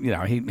knew,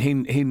 he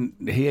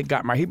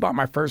bought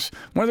my first.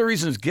 One of the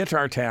reasons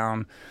Guitar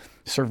Town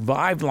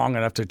survived long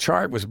enough to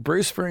chart was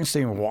Bruce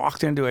Springsteen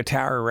walked into a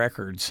Tower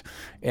Records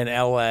in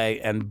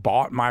L.A. and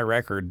bought my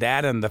record,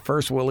 that and the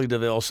first Willie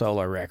DeVille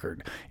solo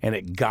record, and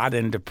it got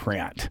into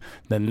print.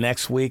 The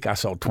next week, I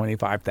sold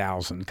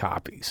 25,000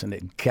 copies, and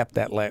it kept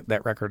that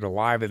record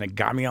alive, and it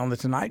got me on The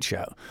Tonight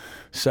Show.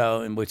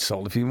 So, and we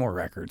sold a few more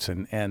records,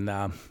 and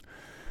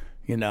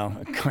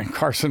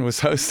Carson was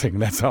hosting.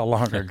 That's how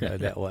long ago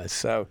that was.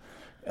 So,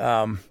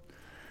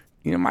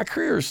 my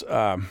career's...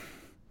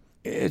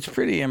 it's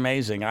pretty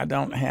amazing. I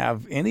don't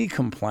have any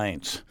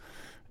complaints.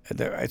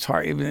 It's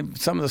hard. Even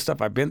some of the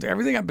stuff I've been through,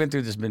 everything I've been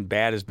through that's been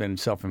bad has been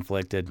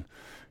self-inflicted.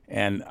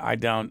 And I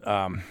don't,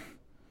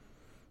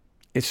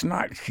 it's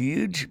not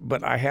huge,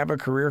 but I have a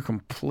career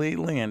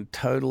completely and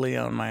totally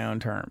on my own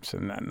terms.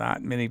 And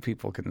not many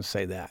people can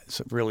say that. It's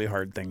a really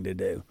hard thing to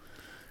do.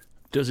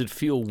 Does it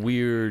feel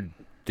weird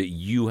that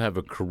you have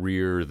a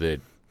career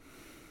that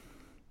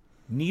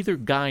neither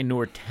Guy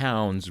nor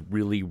Towns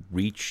really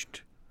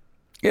reached?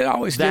 It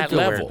always that did feel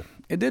level. Weird.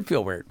 It did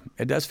feel weird.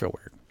 It does feel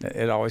weird.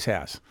 It always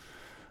has.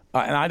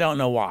 And I don't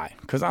know why,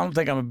 because I don't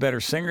think I'm a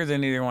better singer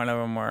than either one of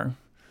them were.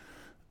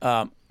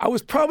 I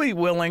was probably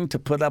willing to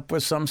put up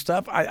with some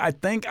stuff. I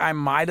think I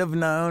might have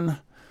known.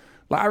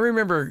 I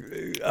remember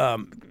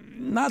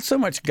not so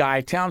much Guy.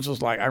 Towns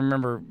was like, I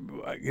remember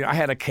I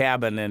had a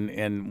cabin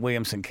in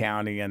Williamson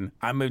County, and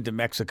I moved to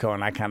Mexico,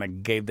 and I kind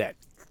of gave that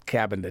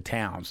cabin to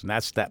Towns, and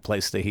that's that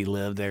place that he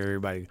lived there.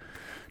 Everybody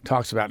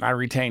talks about, and I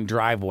retained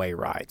driveway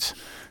rights.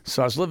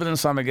 So I was living in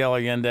San Miguel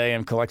Allende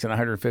and collecting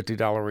 $150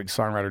 a week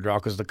songwriter draw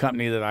because the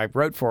company that I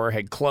wrote for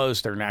had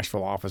closed their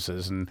Nashville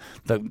offices, and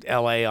the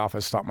LA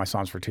office thought my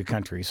songs were too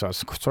country. So I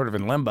was sort of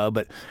in limbo,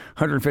 but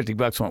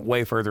 $150 went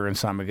way further in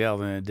San Miguel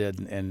than it did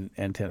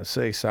in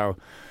Tennessee. So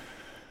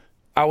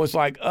I was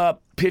like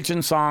up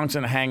pitching songs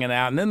and hanging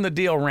out, and then the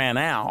deal ran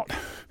out.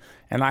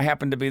 And I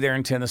happened to be there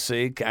in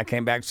Tennessee. I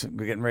came back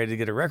getting ready to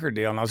get a record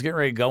deal, and I was getting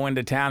ready to go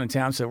into town, and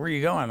Town said, "Where are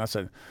you going?" I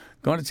said,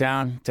 "Going to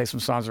town, take some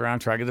songs around,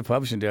 try to get a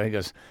publishing deal." He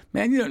goes,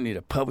 "Man, you don't need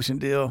a publishing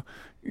deal.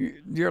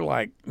 You're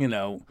like,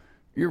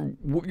 you're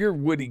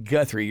Woody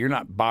Guthrie. You're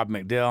not Bob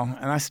McDill."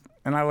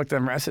 And I looked at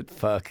him, and I said,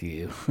 "Fuck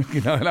you."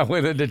 And I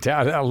went into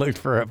town, and I looked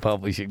for a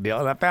publishing deal,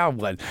 and I found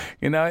one.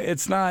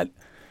 It's not,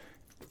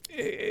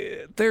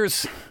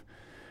 there's,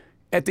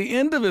 at the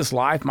end of his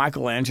life,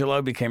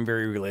 Michelangelo became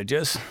very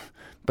religious.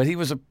 But he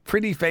was a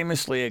pretty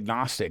famously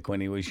agnostic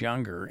when he was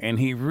younger, and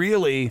he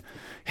really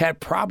had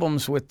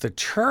problems with the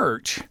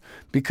church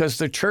because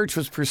the church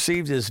was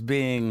perceived as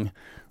being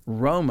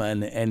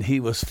Roman and he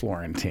was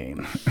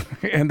Florentine,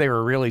 and they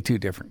were really two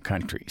different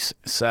countries.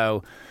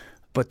 So,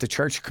 but the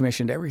church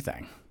commissioned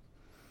everything.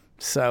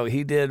 So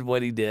he did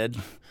what he did,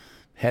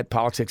 had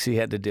politics he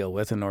had to deal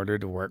with in order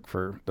to work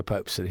for the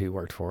popes that he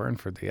worked for and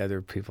for the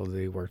other people that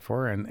he worked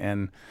for,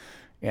 and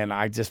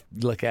I just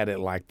look at it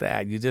like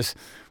that.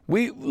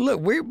 We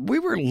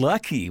were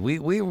lucky.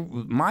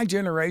 My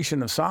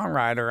generation of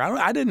songwriter,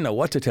 I didn't know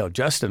what to tell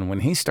Justin when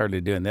he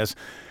started doing this.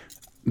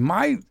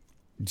 My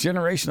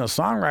generation of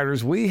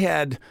songwriters, we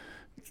had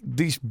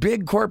these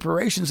big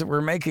corporations that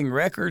were making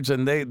records,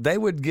 and they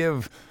would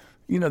give,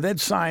 they'd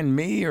sign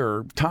me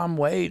or Tom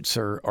Waits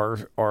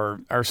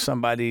or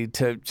somebody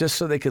to just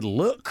so they could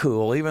look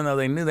cool, even though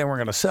they knew they weren't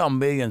going to sell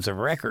millions of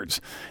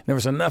records. There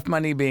was enough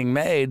money being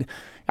made.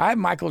 I have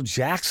Michael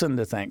Jackson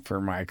to thank for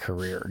my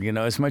career,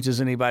 as much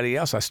as anybody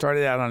else. I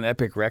started out on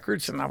Epic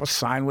Records, and I was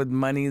signed with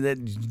money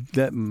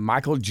that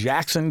Michael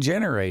Jackson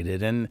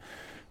generated, and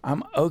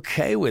I'm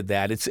okay with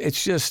that.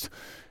 It's just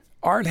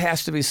art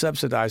has to be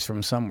subsidized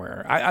from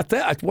somewhere. I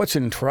think what's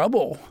in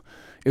trouble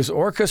is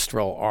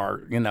orchestral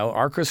art.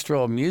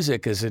 Orchestral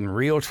music is in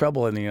real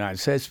trouble in the United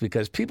States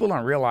because people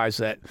don't realize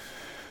that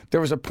there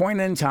was a point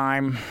in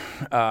time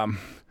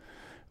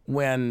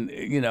when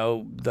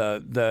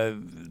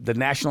the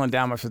National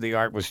Endowment for the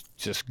Art was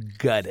just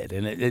gutted,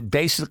 and it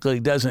basically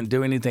doesn't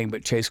do anything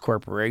but chase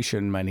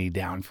corporation money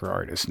down for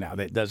artists now.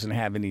 That doesn't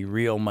have any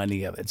real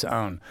money of its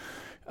own.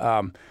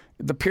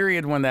 The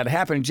period when that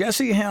happened,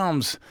 Jesse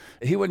Helms,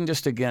 he wasn't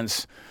just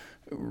against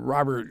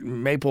Robert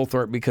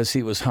Mapplethorpe because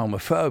he was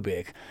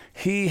homophobic.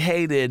 He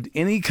hated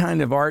any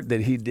kind of art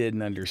that he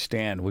didn't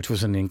understand, which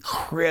was an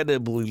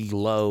incredibly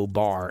low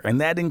bar, and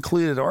that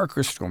included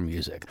orchestral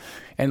music.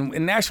 And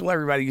in Nashville,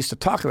 everybody used to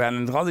talk about it,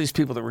 and all these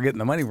people that were getting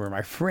the money were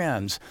my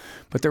friends.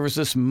 But there was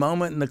this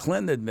moment in the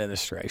Clinton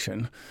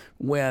administration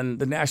when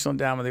the National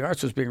Endowment of the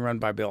Arts was being run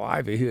by Bill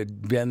Ivey, who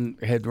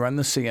had run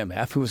the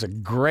CMF, who was a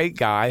great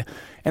guy,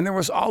 and there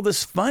was all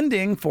this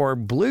funding for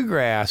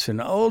bluegrass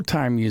and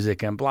old-time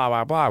music and blah,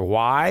 blah, blah.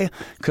 Why?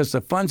 Because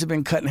the funds had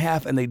been cut in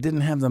half, and they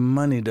didn't have the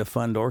money to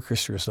fund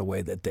orchestras the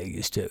way that they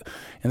used to.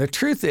 And the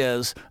truth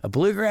is, a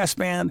bluegrass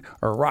band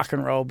or a rock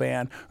and roll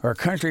band or a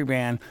country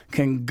band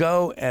can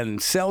go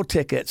and sell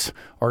tickets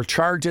or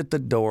charge at the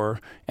door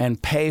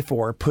and pay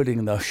for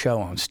putting the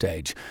show on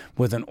stage.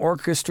 With an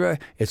orchestra,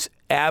 it's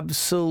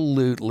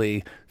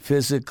absolutely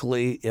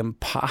physically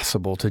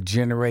impossible to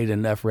generate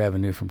enough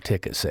revenue from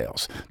ticket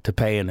sales to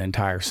pay an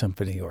entire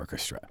symphony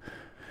orchestra.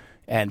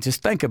 And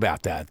just think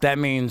about that. That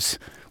means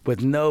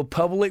with no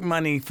public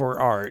money for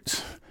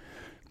arts,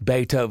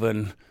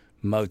 Beethoven,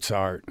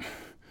 Mozart,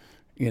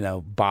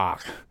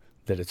 Bach,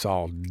 that it's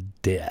all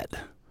dead.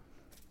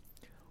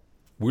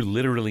 We're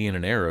literally in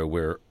an era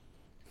where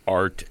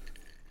art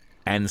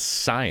and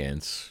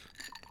science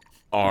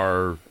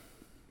are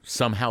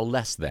somehow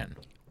less than.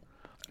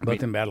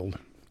 Both embattled.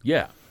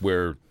 Yeah,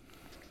 where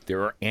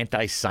there are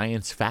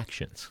anti-science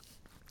factions.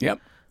 Yep.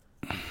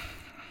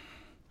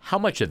 How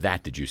much of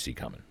that did you see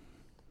coming?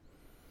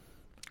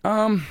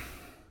 Growing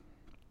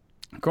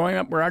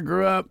up where I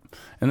grew up,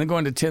 and then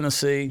going to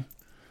Tennessee.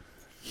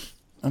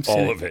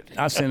 All of it.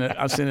 I've seen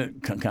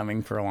it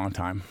coming for a long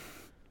time.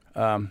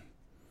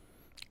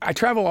 I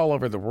travel all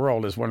over the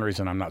world is one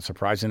reason I'm not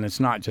surprised, and it's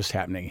not just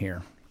happening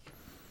here.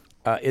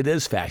 It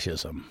is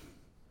fascism.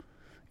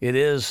 It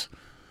is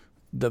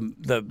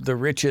the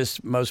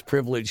richest, most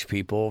privileged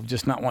people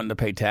just not wanting to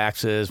pay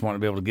taxes, want to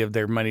be able to give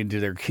their money to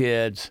their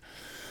kids,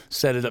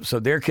 set it up so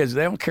their kids,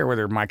 they don't care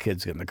whether my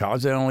kids get into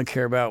college. They only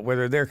care about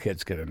whether their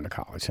kids get into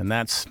college, and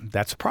that's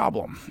a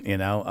problem,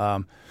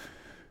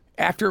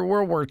 After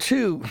World War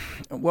II,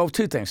 well,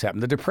 two things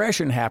happened. The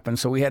Depression happened,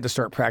 so we had to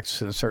start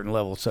practicing a certain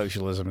level of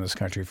socialism in this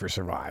country for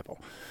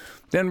survival.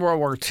 Then World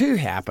War II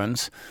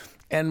happens,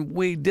 and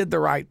we did the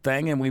right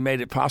thing, and we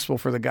made it possible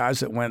for the guys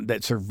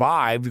that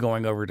survived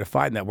going over to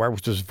fight in that war,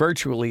 which was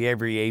virtually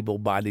every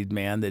able-bodied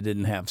man that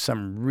didn't have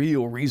some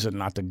real reason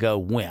not to go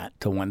went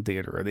to one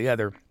theater or the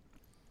other.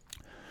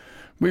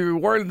 We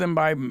rewarded them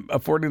by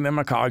affording them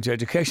a college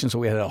education, so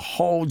we had a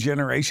whole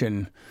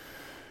generation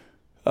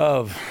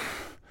of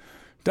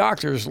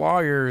doctors,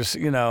 lawyers,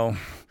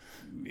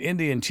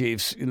 Indian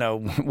chiefs,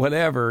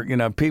 whatever,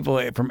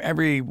 people from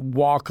every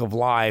walk of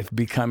life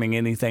becoming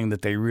anything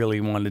that they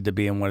really wanted to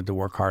be and wanted to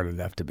work hard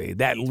enough to be.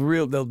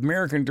 The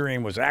American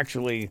dream was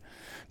actually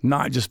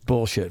not just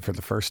bullshit for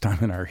the first time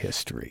in our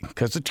history.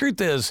 Because the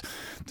truth is,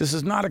 this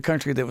is not a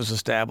country that was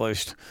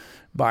established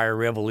by a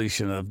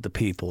revolution of the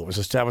people. It was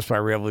established by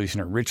a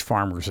revolution of rich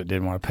farmers that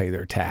didn't want to pay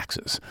their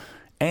taxes.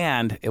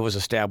 And it was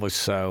established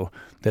so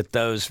that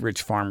those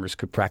rich farmers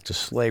could practice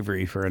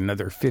slavery for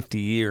another 50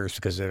 years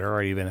because it had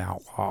already been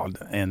outlawed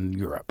in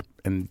Europe.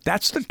 And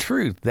that's the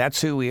truth. That's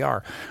who we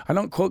are. I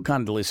don't quote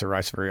Condoleezza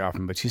Rice very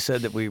often, but she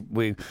said that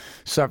we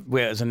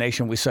as a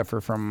nation, we suffer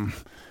from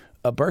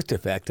a birth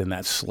defect, and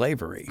that's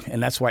slavery.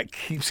 And that's why it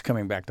keeps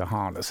coming back to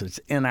haunt us.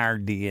 It's in our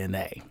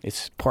DNA.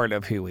 It's part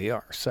of who we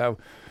are. So,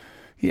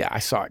 yeah, I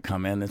saw it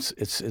come in.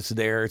 It's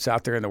there. It's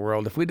out there in the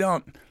world. If we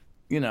don't,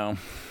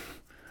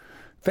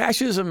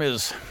 fascism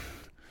is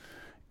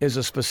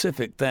a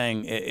specific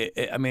thing.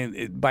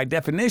 By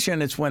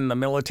definition, it's when the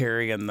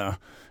military and the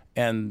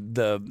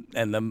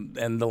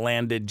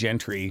landed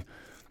gentry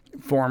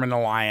form an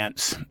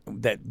alliance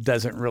that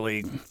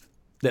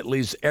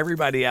leaves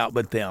everybody out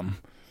but them.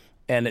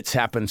 And it's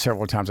happened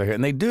several times out here.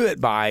 And they do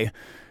it by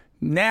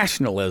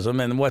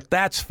nationalism, and what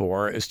that's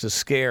for is to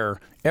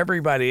scare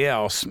everybody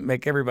else,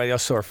 make everybody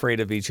else so afraid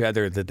of each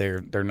other that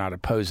they're not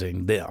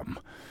opposing them.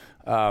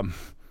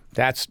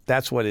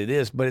 That's what it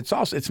is, but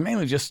it's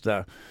mainly just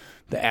the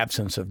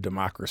absence of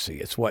democracy.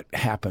 It's what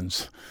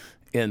happens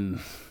in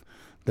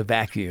the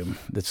vacuum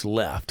that's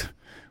left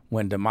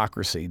when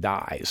democracy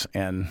dies,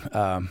 and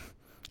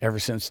ever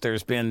since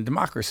there's been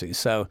democracy.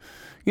 So,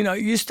 it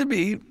used to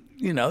be,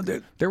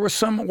 there was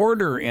some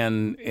order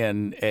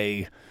in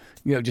a,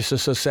 just a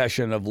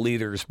succession of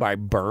leaders by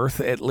birth.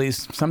 At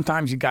least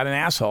sometimes you got an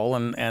asshole,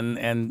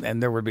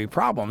 and there would be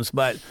problems,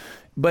 but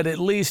at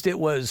least it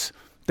was.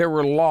 There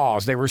were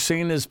laws. They were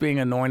seen as being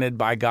anointed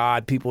by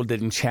God. People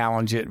didn't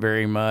challenge it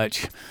very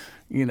much.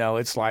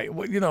 It's like,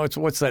 it's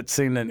what's that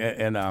scene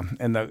in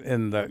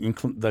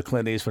the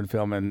Clint Eastwood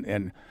film,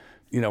 and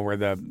where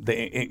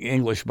the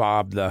English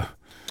Bob,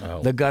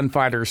 the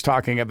gunfighter, is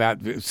talking about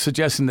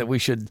suggesting that we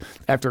should,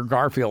 after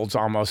Garfield's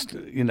almost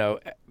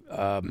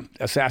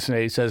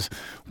assassinated, he says,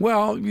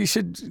 well, you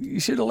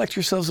should elect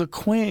yourselves a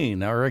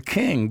queen or a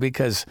king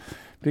because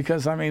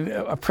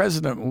a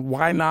president,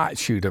 why not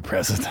shoot a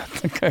president?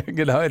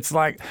 It's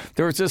like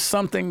there was just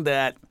something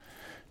that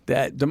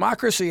that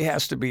democracy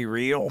has to be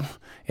real.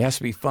 It has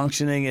to be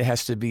functioning. It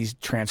has to be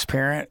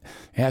transparent.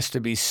 It has to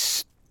be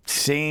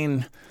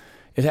seen.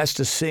 It has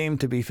to seem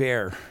to be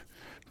fair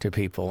to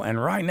people. And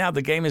right now,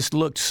 the game has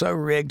looked so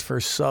rigged for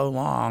so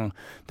long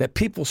that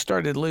people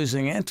started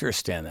losing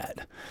interest in it.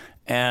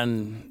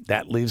 And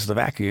that leaves the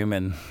vacuum.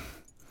 And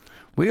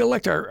we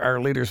elect our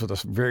leaders with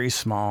a very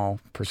small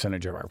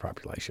percentage of our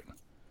population.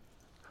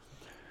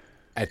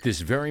 At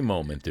this very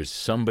moment, there's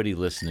somebody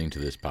listening to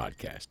this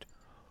podcast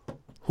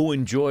who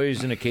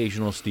enjoys an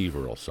occasional Steve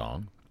Earle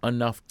song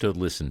enough to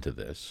listen to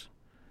this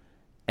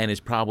and is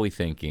probably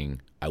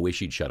thinking, I wish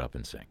he'd shut up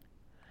and sing,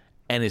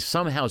 and is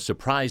somehow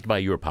surprised by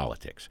your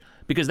politics.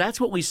 Because that's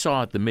what we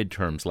saw at the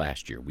midterms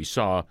last year. We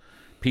saw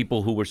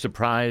people who were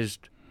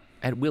surprised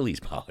at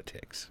Willie's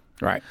politics.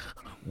 Right.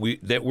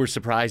 That were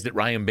surprised at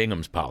Ryan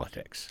Bingham's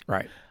politics.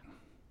 Right.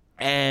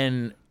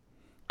 And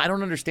I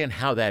don't understand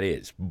how that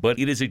is, but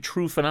it is a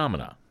true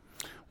phenomenon.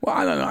 Well,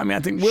 I don't know. I mean,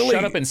 I think Willie...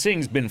 Shut Up and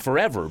Sing's been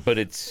forever, but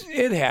it's...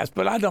 It has,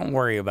 but I don't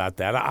worry about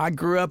that. I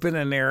grew up in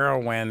an era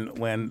when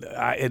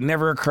it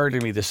never occurred to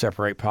me to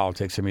separate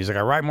politics and music. I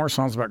write more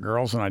songs about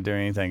girls than I do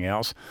anything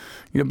else.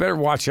 You better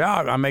watch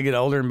out. I may get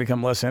older and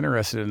become less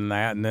interested in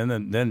that,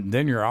 and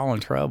then you're all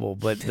in trouble.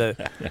 But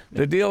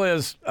the deal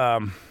is...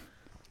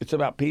 it's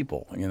about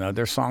people.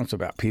 There's songs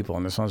about people,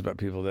 and there's songs about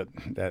people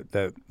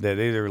that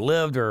either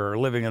lived or are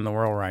living in the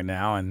world right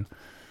now, and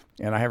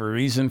I have a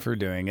reason for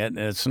doing it. And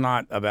it's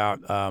not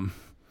about, I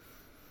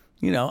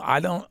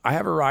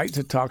have a right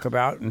to talk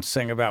about and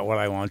sing about what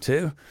I want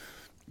to.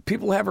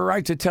 People have a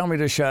right to tell me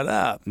to shut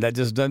up. That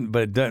just doesn't,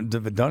 but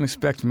don't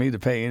expect me to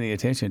pay any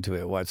attention to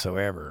it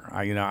whatsoever.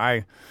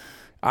 My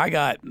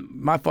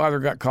father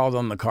got called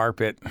on the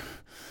carpet.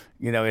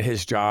 At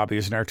his job, he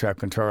was an air traffic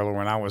controller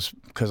when I was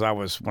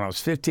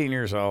 15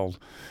 years old,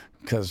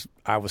 because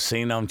I was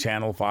seen on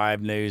Channel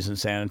 5 News in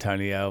San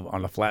Antonio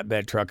on a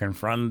flatbed truck in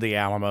front of the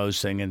Alamo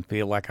singing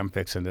 "Feel Like I'm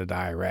Fixing to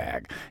Die"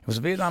 rag. It was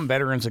a Vietnam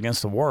Veterans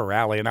Against the War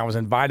rally, and I was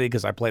invited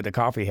because I played the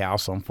coffee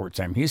house on Fort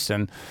Sam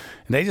Houston, and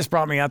they just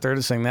brought me out there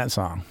to sing that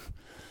song.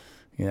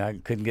 I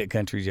couldn't get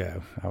Country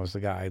Joe. I was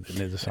the guy that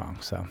knew the song.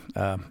 So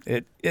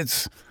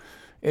it's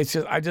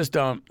just, I just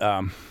don't.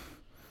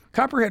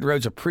 Copperhead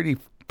Road's a pretty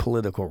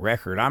political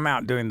record. I'm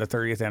out doing the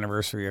 30th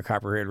anniversary of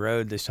Copperhead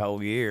Road this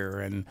whole year,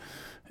 and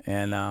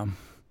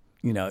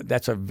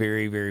that's a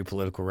very, very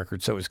political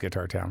record. So is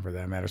Guitar Town, for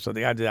that matter. So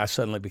the idea I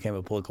suddenly became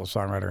a political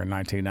songwriter in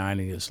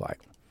 1990 is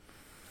like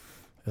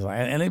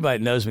anybody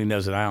that knows me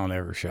knows that I don't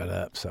ever shut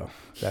up. So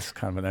that's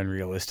kind of an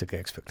unrealistic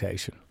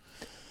expectation.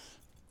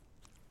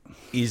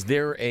 Is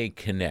there a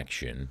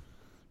connection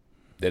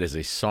that as a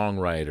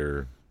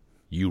songwriter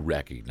you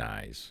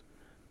recognize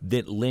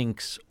that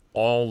links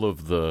all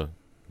of the,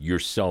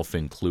 yourself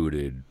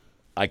included,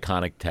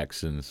 iconic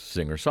Texans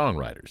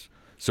singer-songwriters?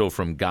 So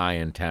from Guy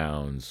and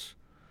Towns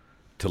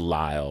to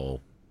Lyle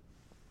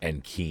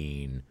and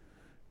Keene,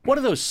 what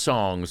do those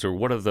songs or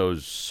what do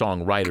those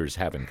songwriters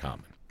have in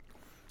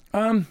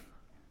common?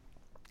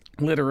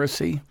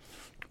 Literacy,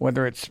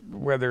 whether it's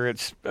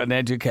an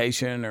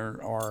education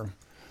or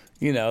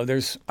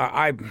there's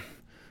I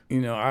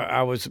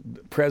was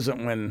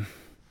present when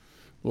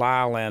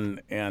Lyle and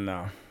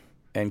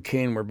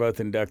Keene were both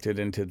inducted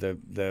into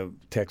the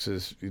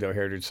Texas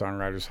Heritage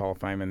Songwriters Hall of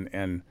Fame,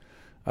 and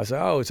I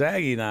said, oh, it's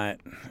Aggie night.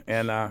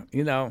 And,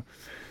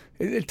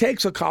 it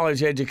takes a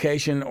college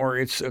education or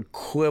its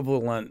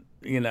equivalent,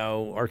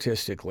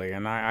 artistically.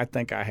 And I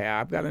think I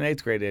have. I've got an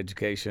 8th grade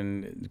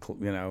education,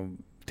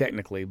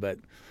 technically, but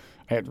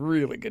I had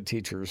really good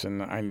teachers.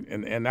 And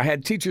I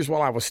had teachers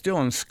while I was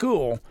still in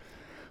school.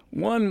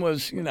 One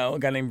was, a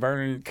guy named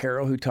Vernon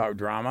Carroll who taught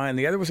drama, and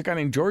the other was a guy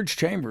named George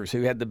Chambers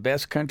who had the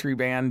best country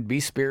band, B.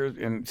 Spears,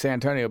 in San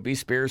Antonio. B.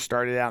 Spears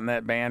started out in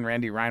that band.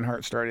 Randy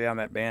Reinhardt started out in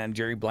that band.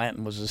 Jerry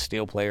Blanton was a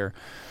steel player.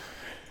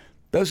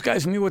 Those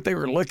guys knew what they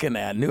were looking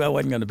at, knew I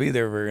wasn't going to be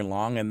there very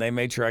long, and they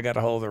made sure I got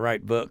a hold of the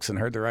right books and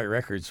heard the right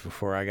records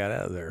before I got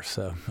out of there.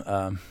 So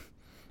I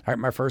got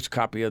my first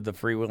copy of the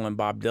Freewheelin'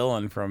 Bob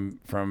Dylan from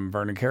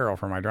Vernon Carroll,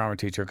 from my drama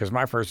teacher, because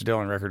my first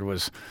Dylan record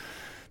was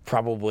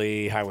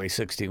probably Highway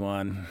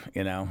 61,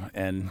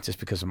 and just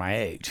because of my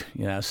age,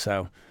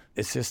 so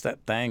it's just that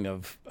thing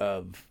of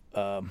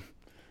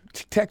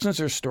Texans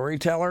are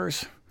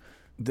storytellers.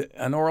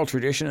 An oral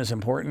tradition is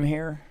important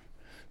here.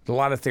 There's a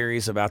lot of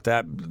theories about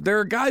that. There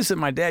are guys that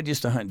my dad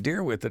used to hunt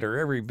deer with that are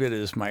every bit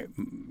as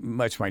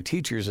much my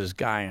teachers as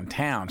Guy and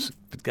Towns,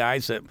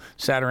 guys that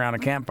sat around a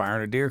campfire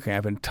in a deer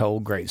camp and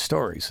told great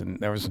stories. And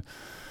there was,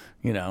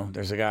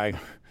 there's a guy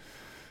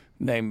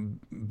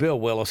named Bill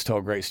Willis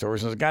told great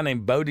stories. There's a guy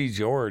named Bodie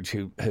George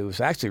who was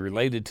actually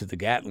related to the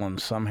Gatlins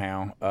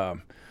somehow,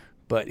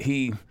 but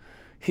he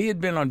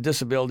had been on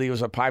disability. He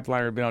was a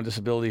pipeliner, had been on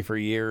disability for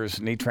years,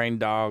 and he trained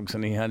dogs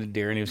and he hunted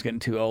deer, and he was getting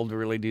too old to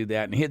really do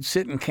that. And he'd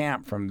sit in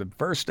camp from the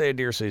first day of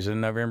deer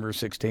season, November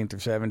 16th or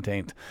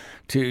 17th,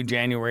 to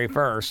January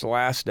 1st, the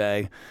last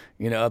day,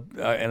 in a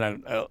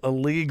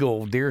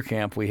illegal deer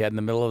camp we had in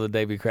the middle of the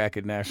Davy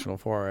Crockett National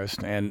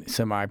Forest and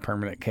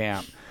semi-permanent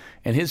camp.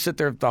 And he'd sit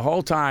there the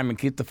whole time and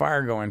keep the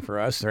fire going for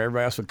us. So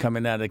everybody else would come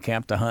in out of the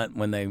camp to hunt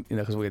when they,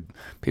 because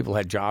people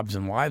had jobs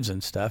and wives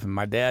and stuff. And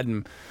my dad,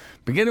 and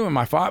beginning with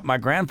my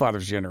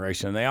grandfather's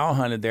generation, they all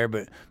hunted there.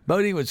 But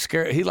Bodie would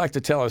he liked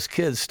to tell us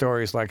kids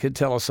stories. Like he'd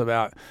tell us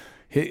about,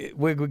 we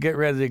would get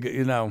ready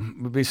to,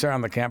 we'd be sitting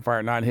on the campfire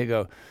at night. And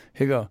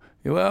he'd go,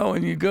 well,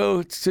 when you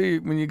go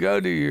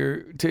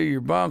to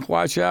your bunk,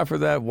 watch out for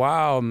that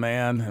wild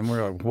man. And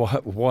we're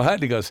like,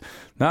 what? He goes,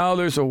 no,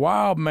 there's a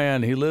wild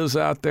man. He lives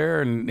out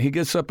there, and he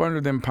gets up under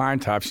them pine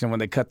tops. When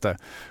they cut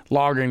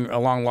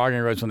along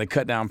logging roads, when they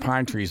cut down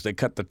pine trees, they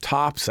cut the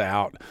tops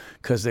out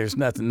because there's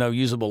no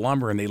usable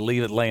lumber, and they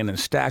leave it laying in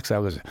stacks.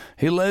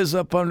 He lays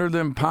up under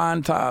them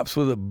pine tops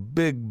with a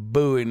big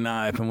Bowie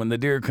knife, and when the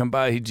deer come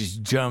by, he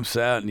just jumps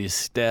out and he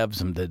stabs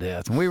them to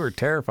death. And we were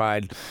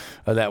terrified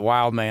of that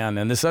wild man.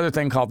 And this other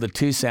thing called the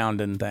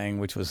two-sounding thing,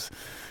 which was,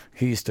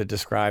 he used to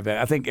describe it.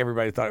 I think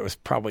everybody thought it was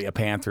probably a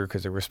panther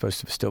because there were supposed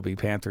to still be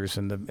panthers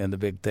in the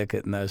big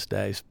thicket in those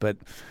days. But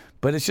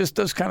it's just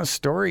those kind of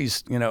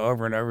stories,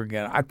 over and over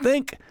again. I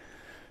think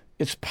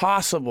it's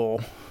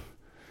possible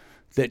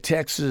that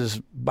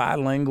Texas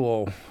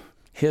bilingual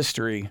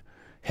history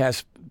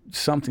has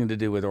something to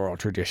do with oral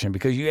tradition,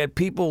 because you had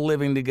people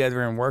living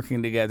together and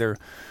working together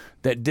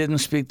that didn't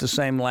speak the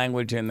same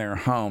language in their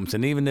homes.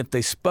 And even if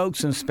they spoke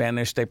some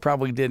Spanish, they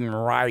probably didn't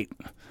write,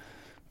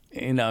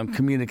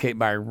 communicate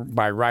by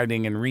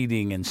writing and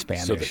reading in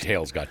Spanish. So the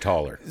tales got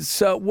taller.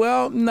 So,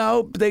 well,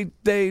 no,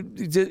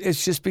 it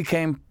just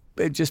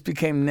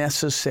became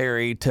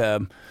necessary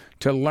to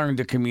learn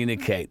to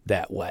communicate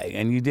that way.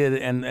 And you did,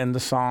 and the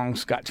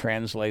songs got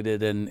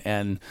translated,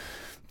 and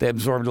they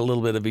absorbed a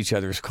little bit of each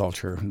other's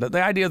culture.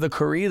 The idea of the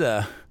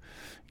corrida,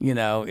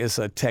 is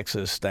a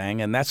Texas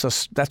thing, and that's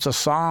a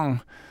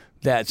song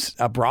that's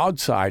a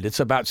broadside. It's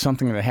about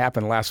something that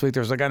happened last week.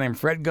 There's a guy named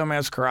Fred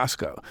Gomez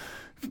Carrasco,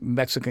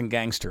 Mexican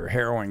gangster,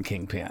 heroin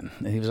kingpin.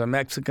 And he was a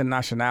Mexican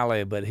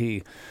nationale, but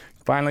he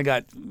finally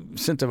got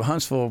sent to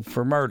Huntsville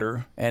for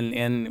murder. And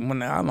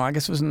when, I don't know, I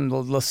guess it was in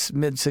the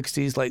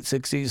mid-'60s, late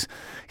 60s,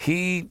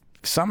 he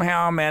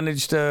somehow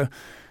managed to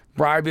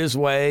bribe his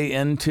way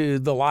into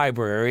the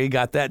library,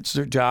 got that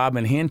job,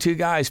 and he and two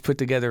guys put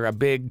together a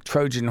big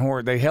Trojan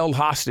horse. They held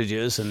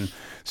hostages and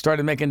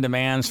started making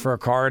demands for a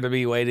car to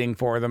be waiting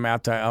for them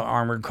out to an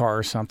armored car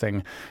or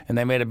something. And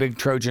they made a big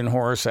Trojan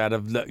horse out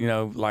of,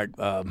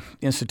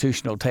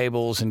 institutional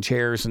tables and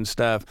chairs and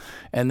stuff.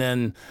 And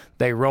then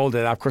they rolled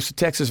it out. Of course, the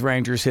Texas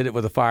Rangers hit it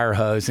with a fire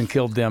hose and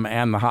killed them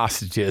and the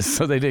hostages,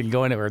 so they didn't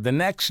go anywhere. The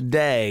next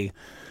day,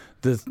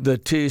 the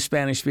two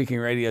Spanish-speaking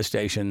radio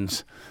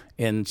stations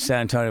in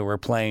San Antonio were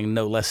playing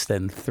no less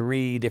than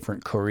 3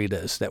 different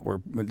corridas that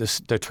were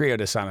the Trio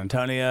de San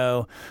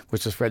Antonio,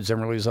 which was Fred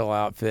Zimmerle's whole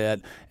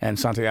outfit, and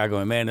Santiago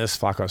Jimenez,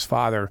 Flaco's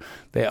father.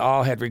 They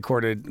all had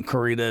recorded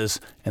corridas,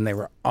 and they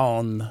were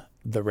on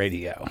the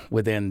radio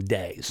within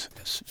days.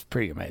 It's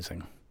pretty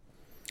amazing.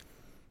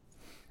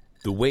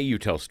 The way you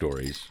tell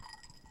stories,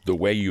 the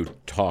way you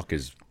talk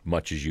as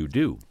much as you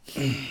do,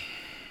 and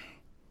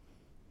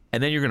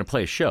then you're going to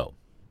play a show.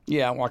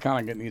 Yeah, well, I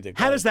kind of need to.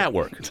 How does that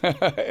work with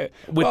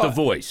the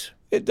voice?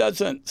 It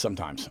doesn't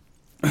sometimes.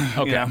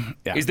 Okay.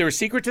 Yeah. Is there a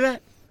secret to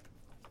that?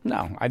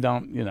 No, I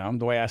don't.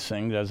 The way I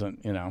sing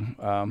doesn't.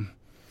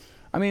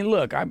 I mean,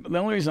 look, the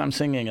only reason I'm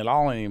singing at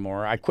all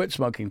anymore, I quit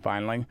smoking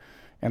finally,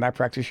 and I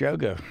practice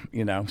yoga,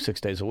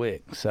 6 days a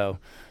week. So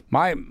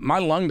my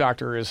lung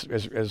doctor is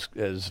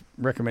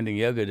recommending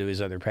yoga to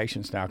his other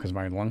patients now because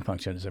my lung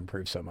function has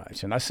improved so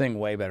much, and I sing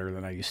way better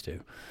than I used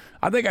to.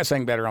 I think I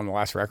sang better on the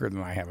last record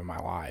than I have in my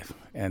life,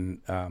 and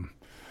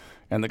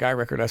the Guy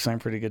record I sang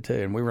pretty good too.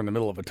 And we were in the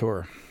middle of a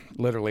tour,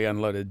 literally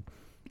unloaded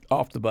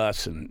off the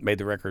bus and made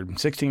the record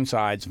 16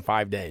 sides in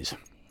 5 days.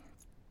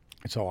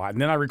 It's a lot.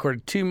 And then I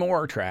recorded 2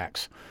 more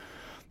tracks.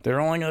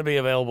 They're only going to be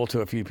available to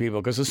a few people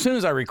because as soon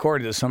as I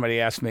recorded it, somebody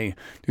asked me,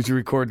 "Did you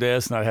record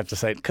this?" And I'd have to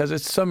say, because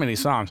it's so many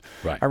songs.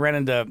 Right. I ran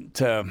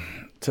into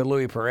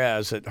Louis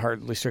Perez at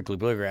Hardly Strictly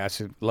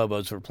Bluegrass.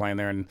 Lobos were playing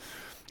there, and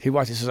he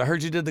watched. He says, "I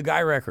heard you did the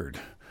Guy record."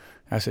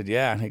 I said,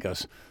 "Yeah." And he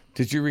goes,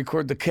 "Did you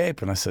record the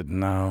Cape?" And I said,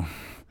 "No."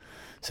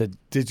 He said,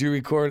 "Did you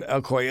record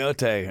El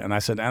Coyote?" And I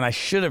said, "And I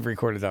should have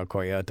recorded El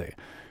Coyote."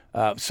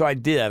 So I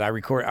did. I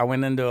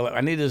went into I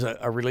needed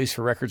a release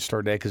for Record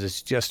Store Day because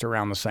it's just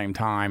around the same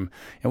time.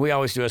 And we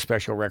always do a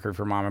special record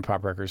for mom and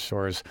pop record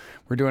stores.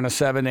 We're doing a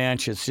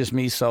 7-inch. It's just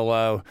me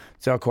solo.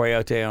 It's El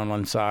Coyote on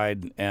one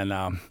side, and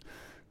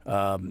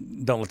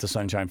Don't Let the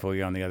Sunshine Fool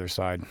You on the other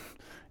side.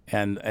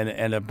 And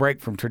a break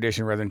from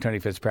tradition rather than Tony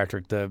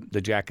Fitzpatrick.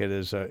 The jacket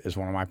is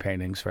one of my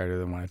paintings rather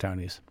than one of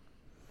Tony's.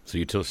 So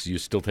you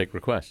still take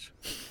requests?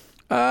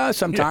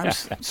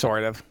 Sometimes,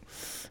 sort of.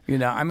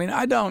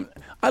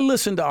 I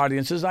listen to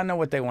audiences. I know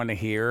what they want to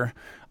hear.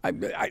 I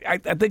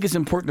think it's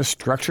important to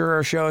structure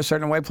our show a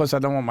certain way. Plus, I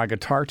don't want my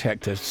guitar tech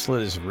to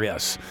slit his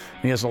wrists.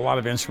 He has a lot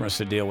of instruments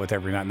to deal with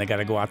every night, and they got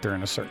to go out there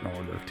in a certain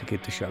order to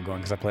keep the show going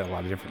because I play a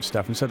lot of different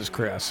stuff. And so does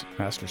Chris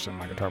Masterson,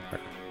 my guitar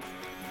player.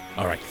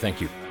 All right.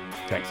 Thank you.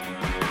 Thanks.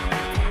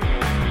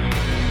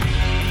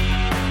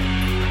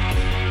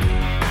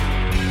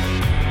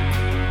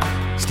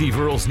 Steve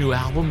Earle's new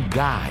album,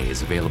 Guy,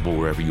 is available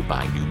wherever you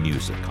buy new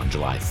music. On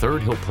July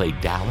 3rd, he'll play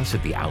Dallas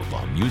at the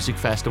Outlaw Music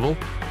Festival,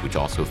 which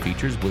also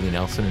features Willie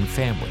Nelson and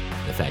Family,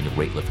 Nathaniel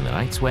Rateliff and the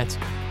Night Sweats,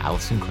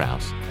 Alison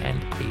Krauss,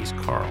 and Hayes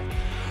Carl.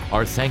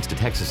 Our thanks to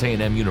Texas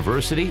A&M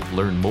University.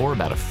 Learn more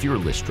about a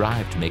fearless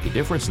drive to make a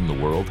difference in the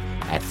world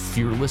at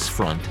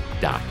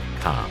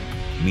fearlessfront.com.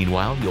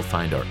 Meanwhile, you'll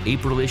find our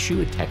April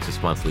issue at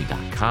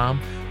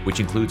texasmonthly.com, which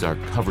includes our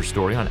cover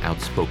story on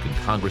outspoken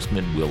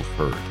Congressman Will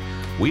Hurd.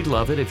 We'd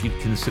love it if you'd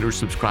consider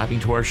subscribing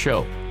to our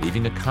show,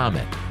 leaving a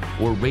comment,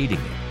 or rating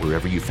it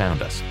wherever you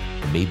found us,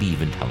 and maybe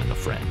even telling a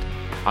friend.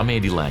 I'm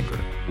Andy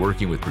Langer,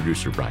 working with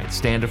producer Brian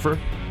Standifer.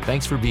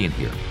 Thanks for being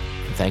here,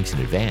 and thanks in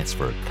advance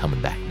for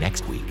coming back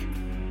next week.